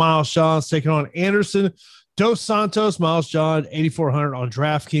 we got Miles Johns taking on Anderson Dos Santos. Miles John, 8,400 on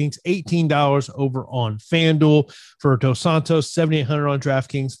DraftKings, $18 over on FanDuel. For Dos Santos, 7,800 on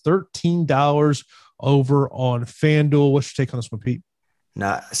DraftKings, $13 over on FanDuel. What's your take on this one, Pete?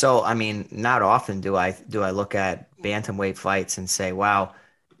 No, so I mean, not often do I look at bantamweight fights and say, wow,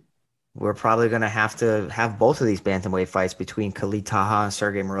 we're probably going to have both of these bantamweight fights between Khalid Taha and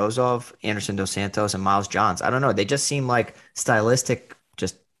Sergey Morozov, Anderson Dos Santos, and Miles Johns. I don't know. They just seem like stylistic,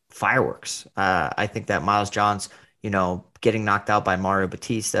 just fireworks. I think that Miles Johns, getting knocked out by Mario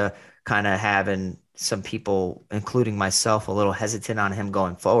Batista, kind of having some people, including myself, a little hesitant on him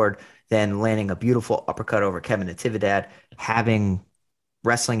going forward, then landing a beautiful uppercut over Kevin Natividad, having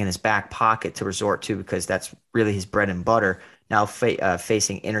wrestling in his back pocket to resort to because that's really his bread and butter. Now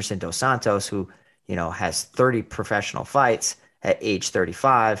facing Anderson Dos Santos, who, has 30 professional fights at age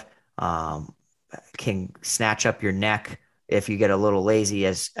 35, can snatch up your neck if you get a little lazy,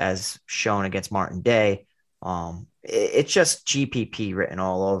 as shown against Martin Day. It's just GPP written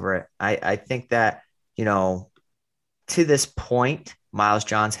all over it. I think that, to this point, Miles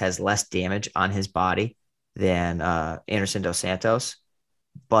Johns has less damage on his body than Anderson Dos Santos.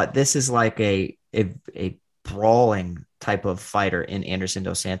 But this is like a brawling type of fighter in Anderson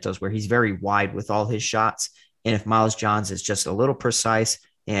Dos Santos, where he's very wide with all his shots. And if Miles Johns is just a little precise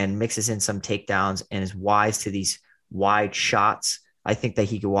and mixes in some takedowns and is wise to these wide shots, I think that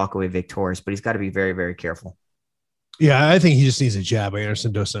he could walk away victorious, but he's got to be very, very careful. Yeah, I think he just needs a jab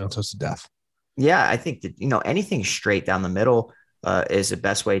Anderson Dos Santos to death. Yeah, I think that, anything straight down the middle is the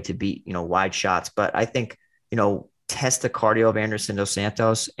best way to beat, wide shots. But I think, test the cardio of Anderson Dos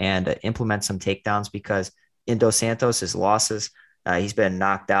Santos and implement some takedowns, because in Dos Santos' losses, he's been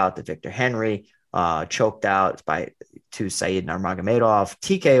knocked out to Victor Henry, choked out to Said Nurmagomedov,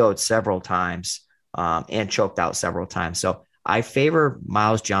 TKO'd several times, and choked out several times. So I favor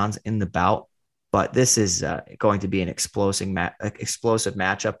Miles Johns in the bout, but this is going to be an explosive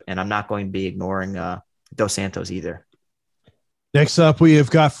matchup, and I'm not going to be ignoring Dos Santos either. Next up, we have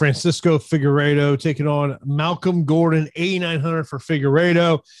got Francisco Figueiredo taking on Malcolm Gordon, 8,900 for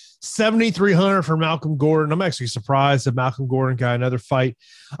Figueiredo, 7,300 for Malcolm Gordon. I'm actually surprised that Malcolm Gordon got another fight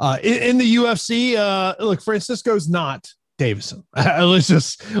in the UFC. Look, Francisco's not Davison. let's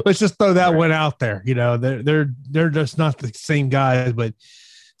just throw that one out there. They're just not the same guys. But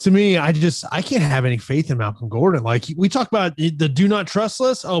to me, I can't have any faith in Malcolm Gordon. Like we talk about the do not trust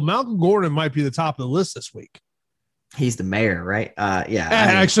list. Oh, Malcolm Gordon might be the top of the list this week. He's the mayor, right? Yeah.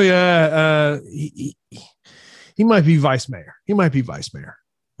 Actually, he might be vice mayor.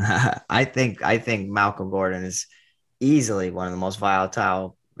 I think Malcolm Gordon is easily one of the most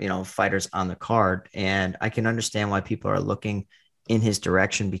volatile, fighters on the card. And I can understand why people are looking in his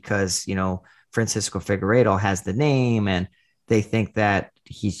direction because, Francisco Figueiredo has the name and they think that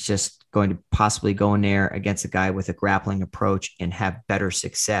he's just going to possibly go in there against a guy with a grappling approach and have better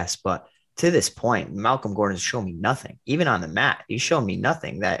success. But to this point, Malcolm Gordon has shown me nothing. Even on the mat, he's shown me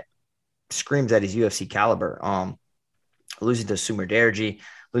nothing that screams at his UFC caliber. Losing to Sumer Derji,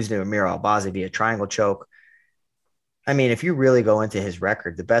 losing to Amir Albazi via triangle choke. I mean, if you really go into his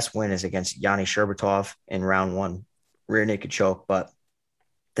record, the best win is against Yanni Sherbatov in round 1, rear naked choke. But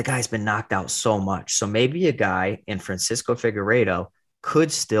the guy's been knocked out so much. So maybe a guy in Francisco Figueiredo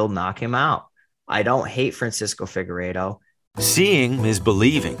could still knock him out. I don't hate Francisco Figueiredo. Seeing is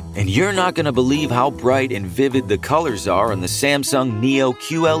believing, and you're not going to believe how bright and vivid the colors are on the Samsung Neo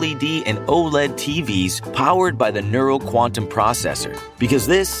QLED and OLED TVs powered by the Neural Quantum Processor. Because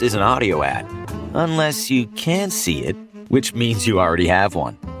this is an audio ad. Unless you can see it, which means you already have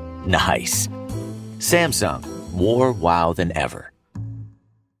one. Nice. Samsung, more wow than ever.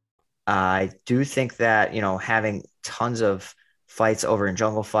 I do think that, having tons of fights over in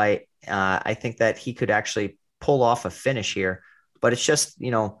Jungle Fight, I think that he could actually pull off a finish here, but it's just,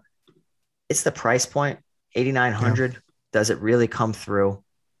 it's the price point, 8,900. Yeah. Does it really come through?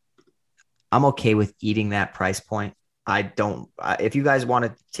 I'm okay with eating that price point. I don't, if you guys want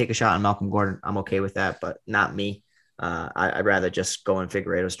to take a shot on Malcolm Gordon, I'm okay with that, but not me. I'd rather just go in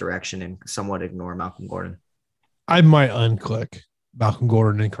Figueiredo's direction and somewhat ignore Malcolm Gordon. I might unclick Malcolm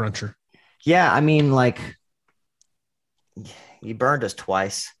Gordon and Cruncher. Yeah. I mean, like, you burned us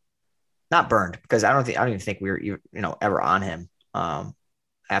twice. Not burned, because I don't even think we were, ever on him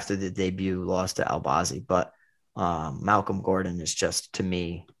after the debut loss to Albazi. But Malcolm Gordon is just, to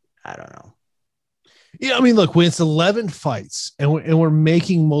me, I don't know. Yeah, I mean, look, when it's 11 fights and we're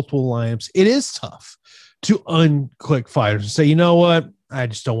making multiple lineups, it is tough to unclick fighters and say, you know what, I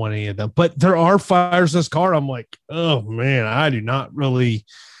just don't want any of them. But there are fighters in this card I'm like, oh man, I do not really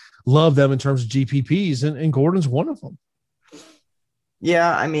love them in terms of GPPs, and Gordon's one of them.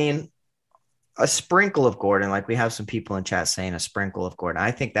 Yeah, I mean, a sprinkle of Gordon, like we have some people in chat saying a sprinkle of Gordon.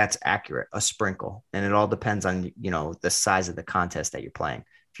 I think that's accurate, a sprinkle. And it all depends on, the size of the contest that you're playing.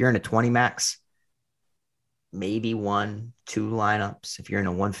 If you're in a 20 max, maybe 1-2 lineups. If you're in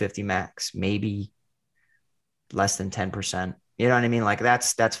a 150 max, maybe less than 10%. You know what I mean? Like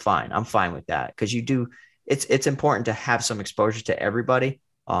that's fine. I'm fine with that. Cause it's important to have some exposure to everybody.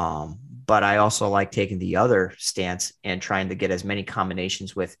 But I also like taking the other stance and trying to get as many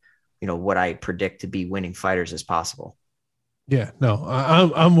combinations with, what I predict to be winning fighters as possible. Yeah, no,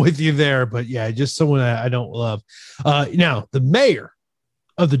 I'm with you there, but yeah, just someone I don't love. Now the mayor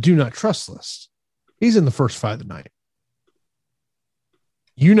of the Do Not Trust list, he's in the first fight of the night.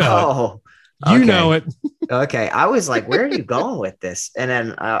 You know it. Okay. I was like, where are you going with this? And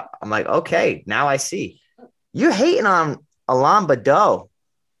then I'm like, okay, now I see. You're hating on Alain Badeau.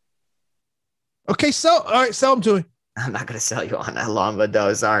 Okay, all right, sell him to me. I'm not going to sell you on Alain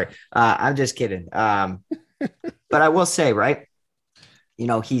Badeau. Sorry. I'm just kidding. But I will say, right,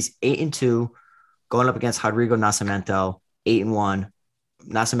 he's 8-2 going up against Rodrigo Nascimento, 8-1.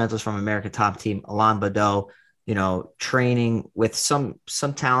 Nascimento's from America Top Team. Alain Badeau, training with some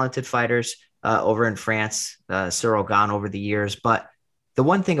talented fighters over in France, Cyril Gane over the years. But the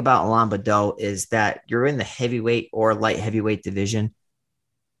one thing about Alain Badeau is that you're in the heavyweight or light heavyweight division.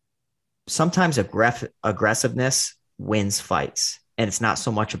 Sometimes aggressiveness wins fights, and it's not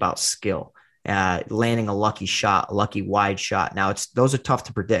so much about skill, landing a lucky shot, a lucky wide shot. Now those are tough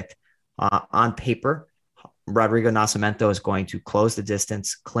to predict. On paper, Rodrigo Nascimento is going to close the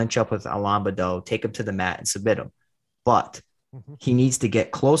distance, clinch up with Alain Badeau, take him to the mat and submit him. But he needs to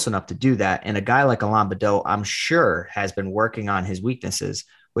get close enough to do that. And a guy like Alain Badeau, I'm sure, has been working on his weaknesses,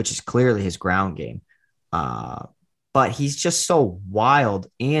 which is clearly his ground game. But he's just so wild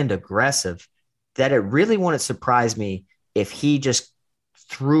and aggressive that it really wouldn't surprise me if he just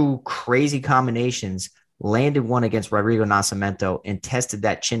threw crazy combinations, landed one against Rodrigo Nascimento, and tested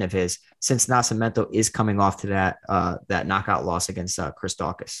that chin of his, since Nascimento is coming off to that knockout loss against Chris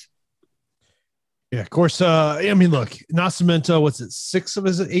Daukaus. Yeah, of course. I mean, look, Nascimento, what's it, 6 of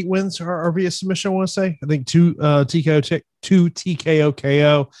his 8 wins are via submission, I want to say. I think 2 TKO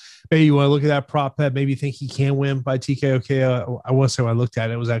KO. Maybe you want to look at that prop bet. Maybe you think he can win by TKO KO. I want to say when I looked at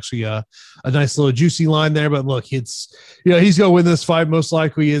it, it was actually a nice little juicy line there. But look, it's, he's going to win this fight. Most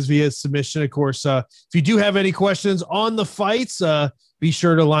likely is via submission. Of course, if you do have any questions on the fights, be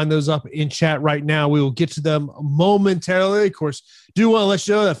sure to line those up in chat right now. We will get to them momentarily. Of course, do want to let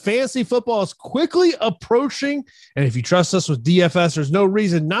you know that fantasy football is quickly approaching. And if you trust us with DFS, there's no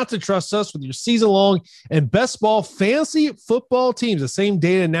reason not to trust us with your season-long and best ball fantasy football teams. The same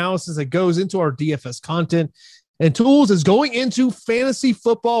data analysis that goes into our DFS content and tools is going into fantasy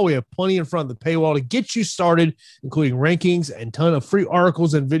football. We have plenty in front of the paywall to get you started, including rankings and ton of free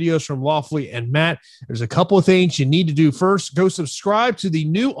articles and videos from Lawfully and Matt. There's a couple of things you need to do. First, go subscribe to the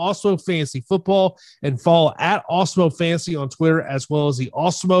new Awesemo Fantasy Football and follow at Awesemo Fantasy on Twitter, as well as the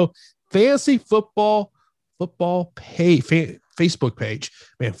Awesemo Fantasy Football Facebook page.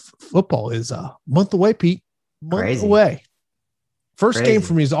 Man, football is a month away, Pete. Month away. First game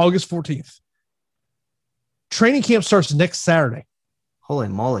for me is August 14th. Training camp starts next Saturday. Holy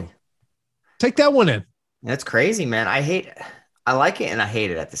moly. Take that one in. That's crazy, man. I like it and I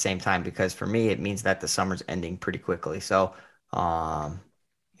hate it at the same time because for me, it means that the summer's ending pretty quickly. So,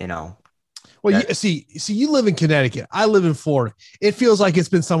 you know, Well, you live in Connecticut. I live in Florida. It feels like it's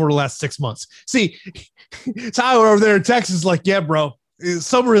been summer the last 6 months. See, Tyler over there in Texas is like, yeah, bro,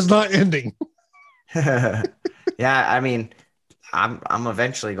 summer is not ending. yeah, I mean, I'm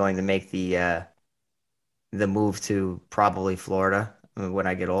eventually going to make the move to probably Florida when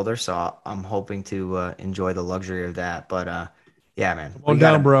I get older. So I'm hoping to enjoy the luxury of that. But yeah, man. Come on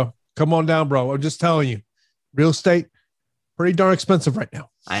down, bro. Come on down, bro. I'm just telling you, real estate, pretty darn expensive right now.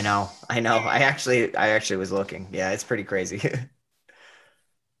 I know. I actually was looking. Yeah, it's pretty crazy.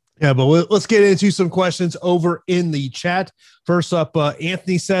 Yeah, but let's get into some questions over in the chat. First up,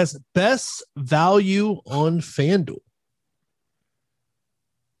 Anthony says, best value on FanDuel.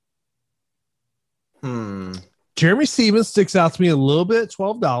 Jeremy Stevens sticks out to me a little bit.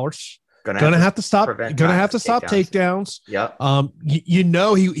 $12. Gonna have to stop takedowns. Yep. You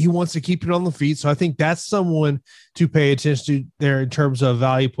know he wants to keep it on the feet, so I think that's someone to pay attention to there in terms of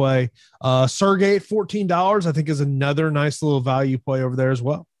value play. Sergey at $14, I think, is another nice little value play over there as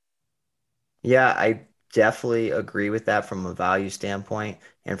well. Yeah, I definitely agree with that from a value standpoint,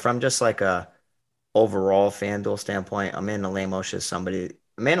 and from just like a overall FanDuel standpoint. Amanda Lemos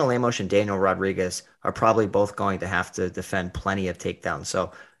and Daniel Rodriguez are probably both going to have to defend plenty of takedowns.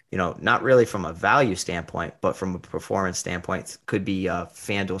 So, not really from a value standpoint, but from a performance standpoint, could be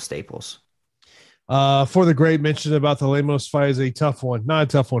FanDuel staples. For the great mention about the Lemos fight is a tough one. Not a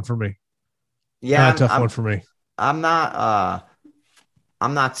tough one for me. Yeah, not a tough one for me. I'm not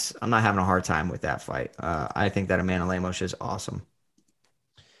having a hard time with that fight. I think that Amanda Lemos is awesome.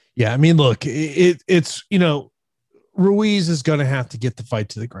 Yeah, I mean, look, it's Ruiz is going to have to get the fight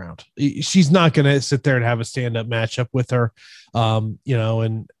to the ground. She's not going to sit there and have a stand-up matchup with her,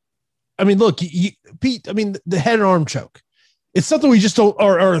 and I mean, look, Pete, I mean, the head and arm choke, it's something we just don't,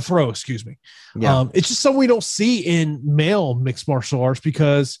 or throw, excuse me. Yeah. It's just something we don't see in male mixed martial arts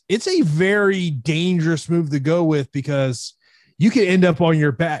because it's a very dangerous move to go with because you can end up on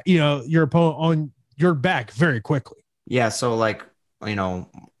your back, your opponent on your back very quickly. Yeah. So like,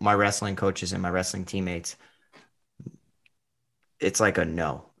 my wrestling coaches and my wrestling teammates, it's like a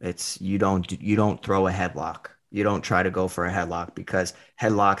no. It's you don't throw a headlock. You don't try to go for a headlock because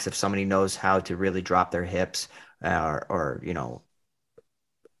headlocks, if somebody knows how to really drop their hips or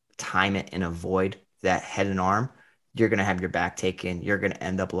time it and avoid that head and arm, you're going to have your back taken. You're going to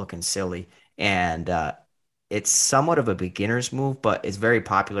end up looking silly. And it's somewhat of a beginner's move, but it's very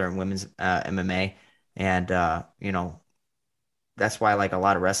popular in women's MMA. And, that's why like a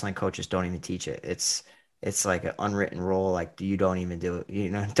lot of wrestling coaches don't even teach it. It's like an unwritten rule. Like you don't even do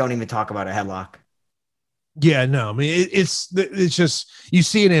it. Don't even talk about a headlock. Yeah, no, I mean, it's just, you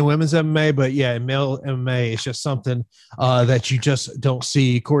see it in women's MMA, but yeah, in male MMA, it's just something that you just don't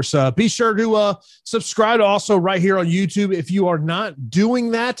see. Of course, be sure to subscribe also right here on YouTube. If you are not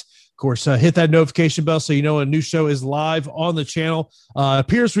doing that, of course, hit that notification bell so you know a new show is live on the channel.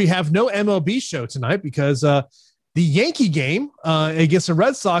 Appears we have no MLB show tonight because the Yankee game against the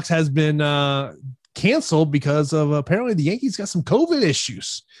Red Sox has been canceled because of apparently the Yankees got some COVID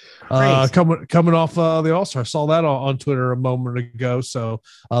issues coming off the All-Star. I saw that on Twitter a moment ago. So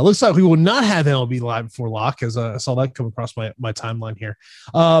looks like we will not have MLB live before lock as I saw that come across my timeline here.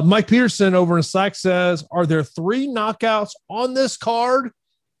 Mike Peterson over in Slack says, are there 3 knockouts on this card?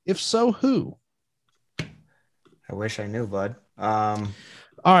 If so, who? I wish I knew, bud. All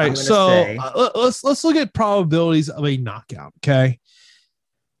right. So let's look at probabilities of a knockout. Okay.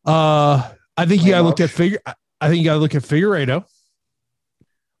 I think you gotta look at Figueiredo.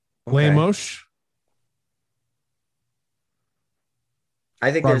 Okay. Lemos.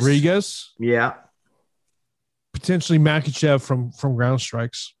 I think Rodriguez. Yeah. Potentially Makhachev from ground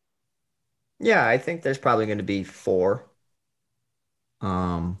strikes. Yeah, I think there's probably going to be 4.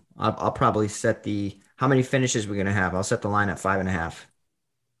 I'll probably set how many finishes we're going to have. I'll set the line at 5.5.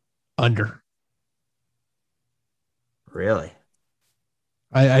 Under. Really?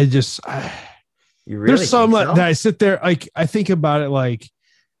 You really there's some that I sit there, like I think about it, like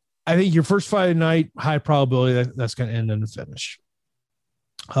I think your first fight of the night, high probability that's going to end in a finish.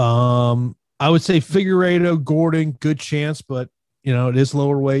 I would say Figueiredo, Gordon, good chance, but it is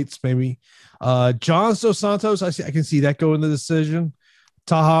lower weights maybe. John Dos Santos, I can see that going to decision.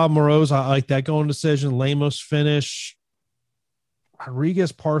 Taha Moroz, I like that going to decision. Lemos finish.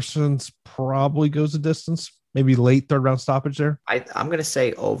 Rodriguez Parsons probably goes the distance. Maybe late 3rd round stoppage there. I'm going to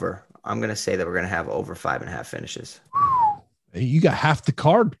say over. I'm going to say that we're going to have over 5.5 finishes. You got half the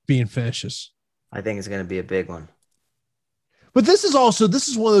card being finishes. I think it's going to be a big one. But this is one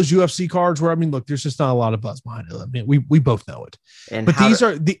of those UFC cards where, I mean, look, there's just not a lot of buzz behind it. I mean, we both know it.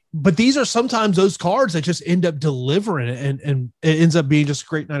 But these are sometimes those cards that just end up delivering and it ends up being just a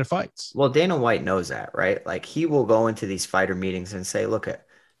great night of fights. Well, Dana White knows that, right? Like, he will go into these fighter meetings and say, look,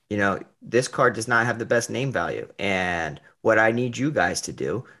 this card does not have the best name value. And what I need you guys to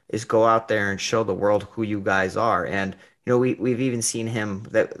do is go out there and show the world who you guys are. And we've even seen him,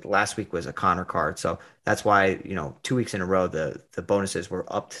 that last week was a Connor card. So that's why, 2 weeks in a row, the bonuses were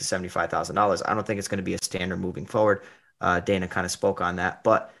up to $75,000. I don't think it's going to be a standard moving forward. Dana kind of spoke on that,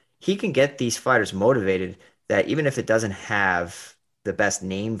 but he can get these fighters motivated that even if it doesn't have the best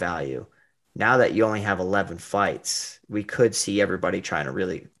name value, now that you only have 11 fights, we could see everybody trying to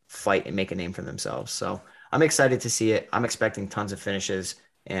really fight and make a name for themselves. So I'm excited to see it. I'm expecting tons of finishes.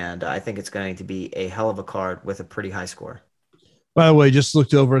 And I think it's going to be a hell of a card with a pretty high score. By the way, just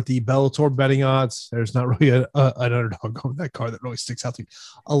looked over at the Bellator betting odds. There's not really an underdog on that card that really sticks out to me.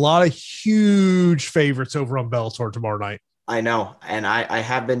 A lot of huge favorites over on Bellator tomorrow night. I know. And I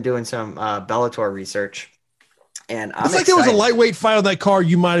have been doing some Bellator research. And it's like there was a lightweight fight on that card.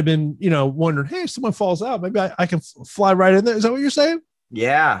 You might have been, wondering, hey, if someone falls out, maybe I can fly right in there. Is that what you're saying?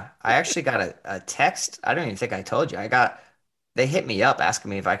 Yeah. I actually got a text. I don't even think I told you. They hit me up asking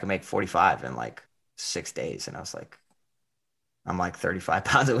me if I could make 45 in like 6 days. And I was like, I'm like 35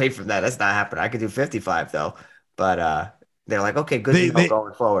 pounds away from that. That's not happening. I could do 55 though. But they're like, okay, good to know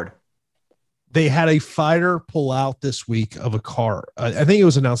going forward. They had a fighter pull out this week of a car. I think it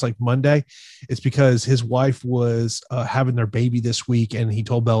was announced like Monday. It's because his wife was having their baby this week. And he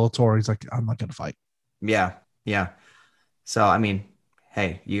told Bellator, he's like, I'm not going to fight. Yeah. Yeah. So, I mean,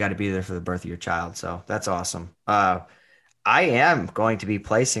 hey, you got to be there for the birth of your child. So that's awesome. I am going to be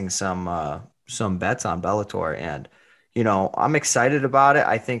placing some bets on Bellator, and I'm excited about it.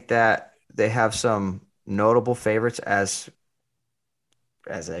 I think that they have some notable favorites as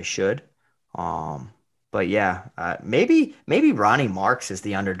they should. But yeah, maybe Ronnie Marks is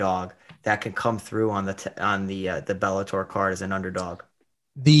the underdog that can come through on the Bellator card as an underdog.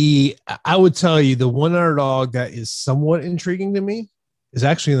 I would tell you the one underdog that is somewhat intriguing to me is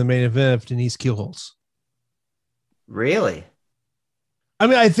actually in the main event of Denise Kielholtz. Really? I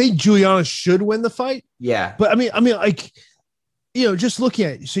mean, I think Juliana should win the fight. Yeah. But I mean, like, just looking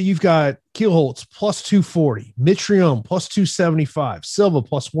at it. So you've got Kielholtz plus 240, Mitrione plus 275, Silva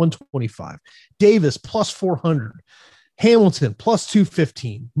plus 125, Davis plus 400, Hamilton plus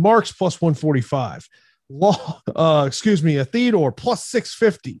 215, Marks plus 145, Theodore plus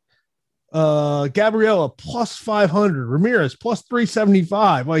 650. Gabriella plus 500, Ramirez plus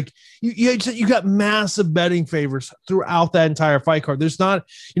 375. Like you got massive betting favors throughout that entire fight card. There's not,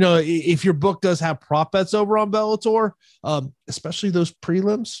 if your book does have prop bets over on Bellator, especially those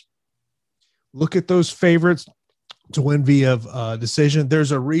prelims, look at those favorites to win via decision.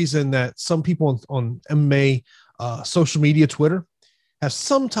 There's a reason that some people on MMA social media, Twitter, have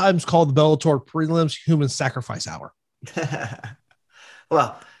sometimes called the Bellator prelims human sacrifice hour.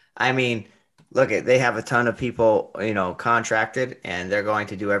 Well, I mean, look, they have a ton of people, contracted, and they're going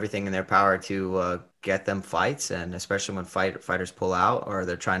to do everything in their power to get them fights. And especially when fighters pull out or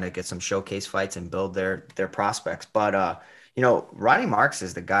they're trying to get some showcase fights and build their prospects. But, Ronnie Marks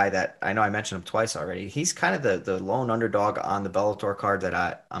is the guy that I know I mentioned him twice already. He's kind of the lone underdog on the Bellator card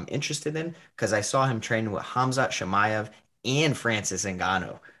that I'm interested in because I saw him training with Khamzat Chimaev and Francis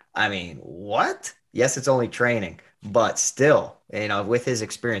Ngannou. I mean, what? Yes, it's only training, but still, with his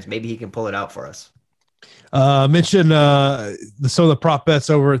experience, maybe he can pull it out for us. Mention some of the prop bets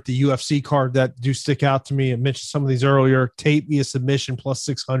over at the UFC card that do stick out to me. I mentioned some of these earlier. Tate via submission plus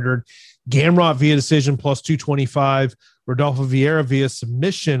 600, Gamrot via decision plus 225, Rodolfo Vieira via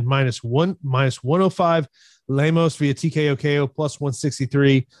submission minus 105, Lemos via TKO KO plus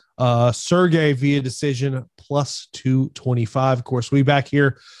 163, Sergey via decision plus 225. Of course, we'll be back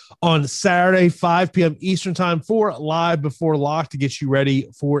here on Saturday, 5 p.m. Eastern time for Live Before Lock to get you ready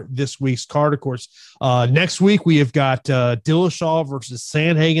for this week's card. Of course, next week we have got Dillashaw versus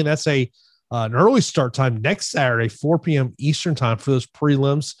Sandhagen. That's an early start time next Saturday, 4 p.m. Eastern time for those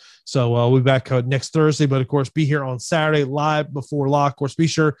prelims. So we'll be back next Thursday, but of course, be here on Saturday, Live Before Lock. Of course, be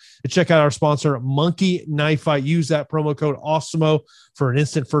sure to check out our sponsor, Monkey Knife Fight. Use that promo code AWESOMO for an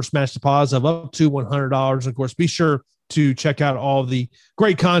instant first match deposit of up to $100. And of course, be sure to check out all the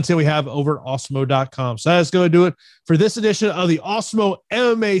great content we have over at awesemo.com. So that's going to do it for this edition of the Awesemo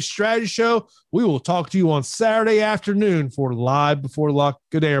MMA Strategy Show. We will talk to you on Saturday afternoon for Live Before Lock.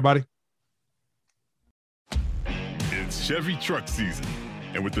 Good day, everybody. It's Chevy truck season.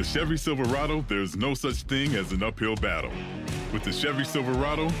 And with the Chevy Silverado, there's no such thing as an uphill battle. With the Chevy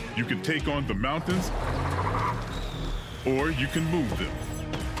Silverado, you can take on the mountains or you can move them.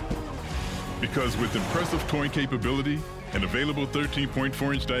 Because with impressive towing capability, an available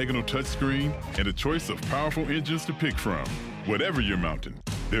 13.4-inch diagonal touchscreen, and a choice of powerful engines to pick from, whatever you're mounting,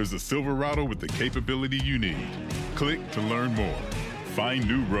 there's a Silverado with the capability you need. Click to learn more. Find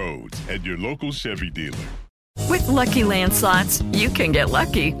new roads at your local Chevy dealer. With Lucky Land Slots, you can get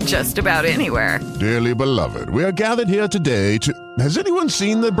lucky just about anywhere. Dearly beloved, we are gathered here today to... Has anyone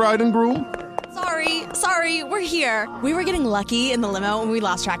seen the bride and groom? Sorry, we're here. We were getting lucky in the limo and we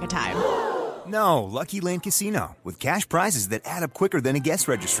lost track of time. No, Lucky Land Casino, with cash prizes that add up quicker than a guest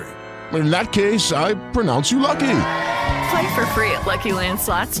registry. In that case, I pronounce you lucky. Play for free at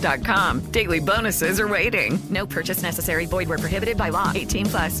LuckyLandSlots.com. Daily bonuses are waiting. No purchase necessary. Void where prohibited by law.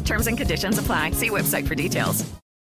 18+. Terms and conditions apply. See website for details.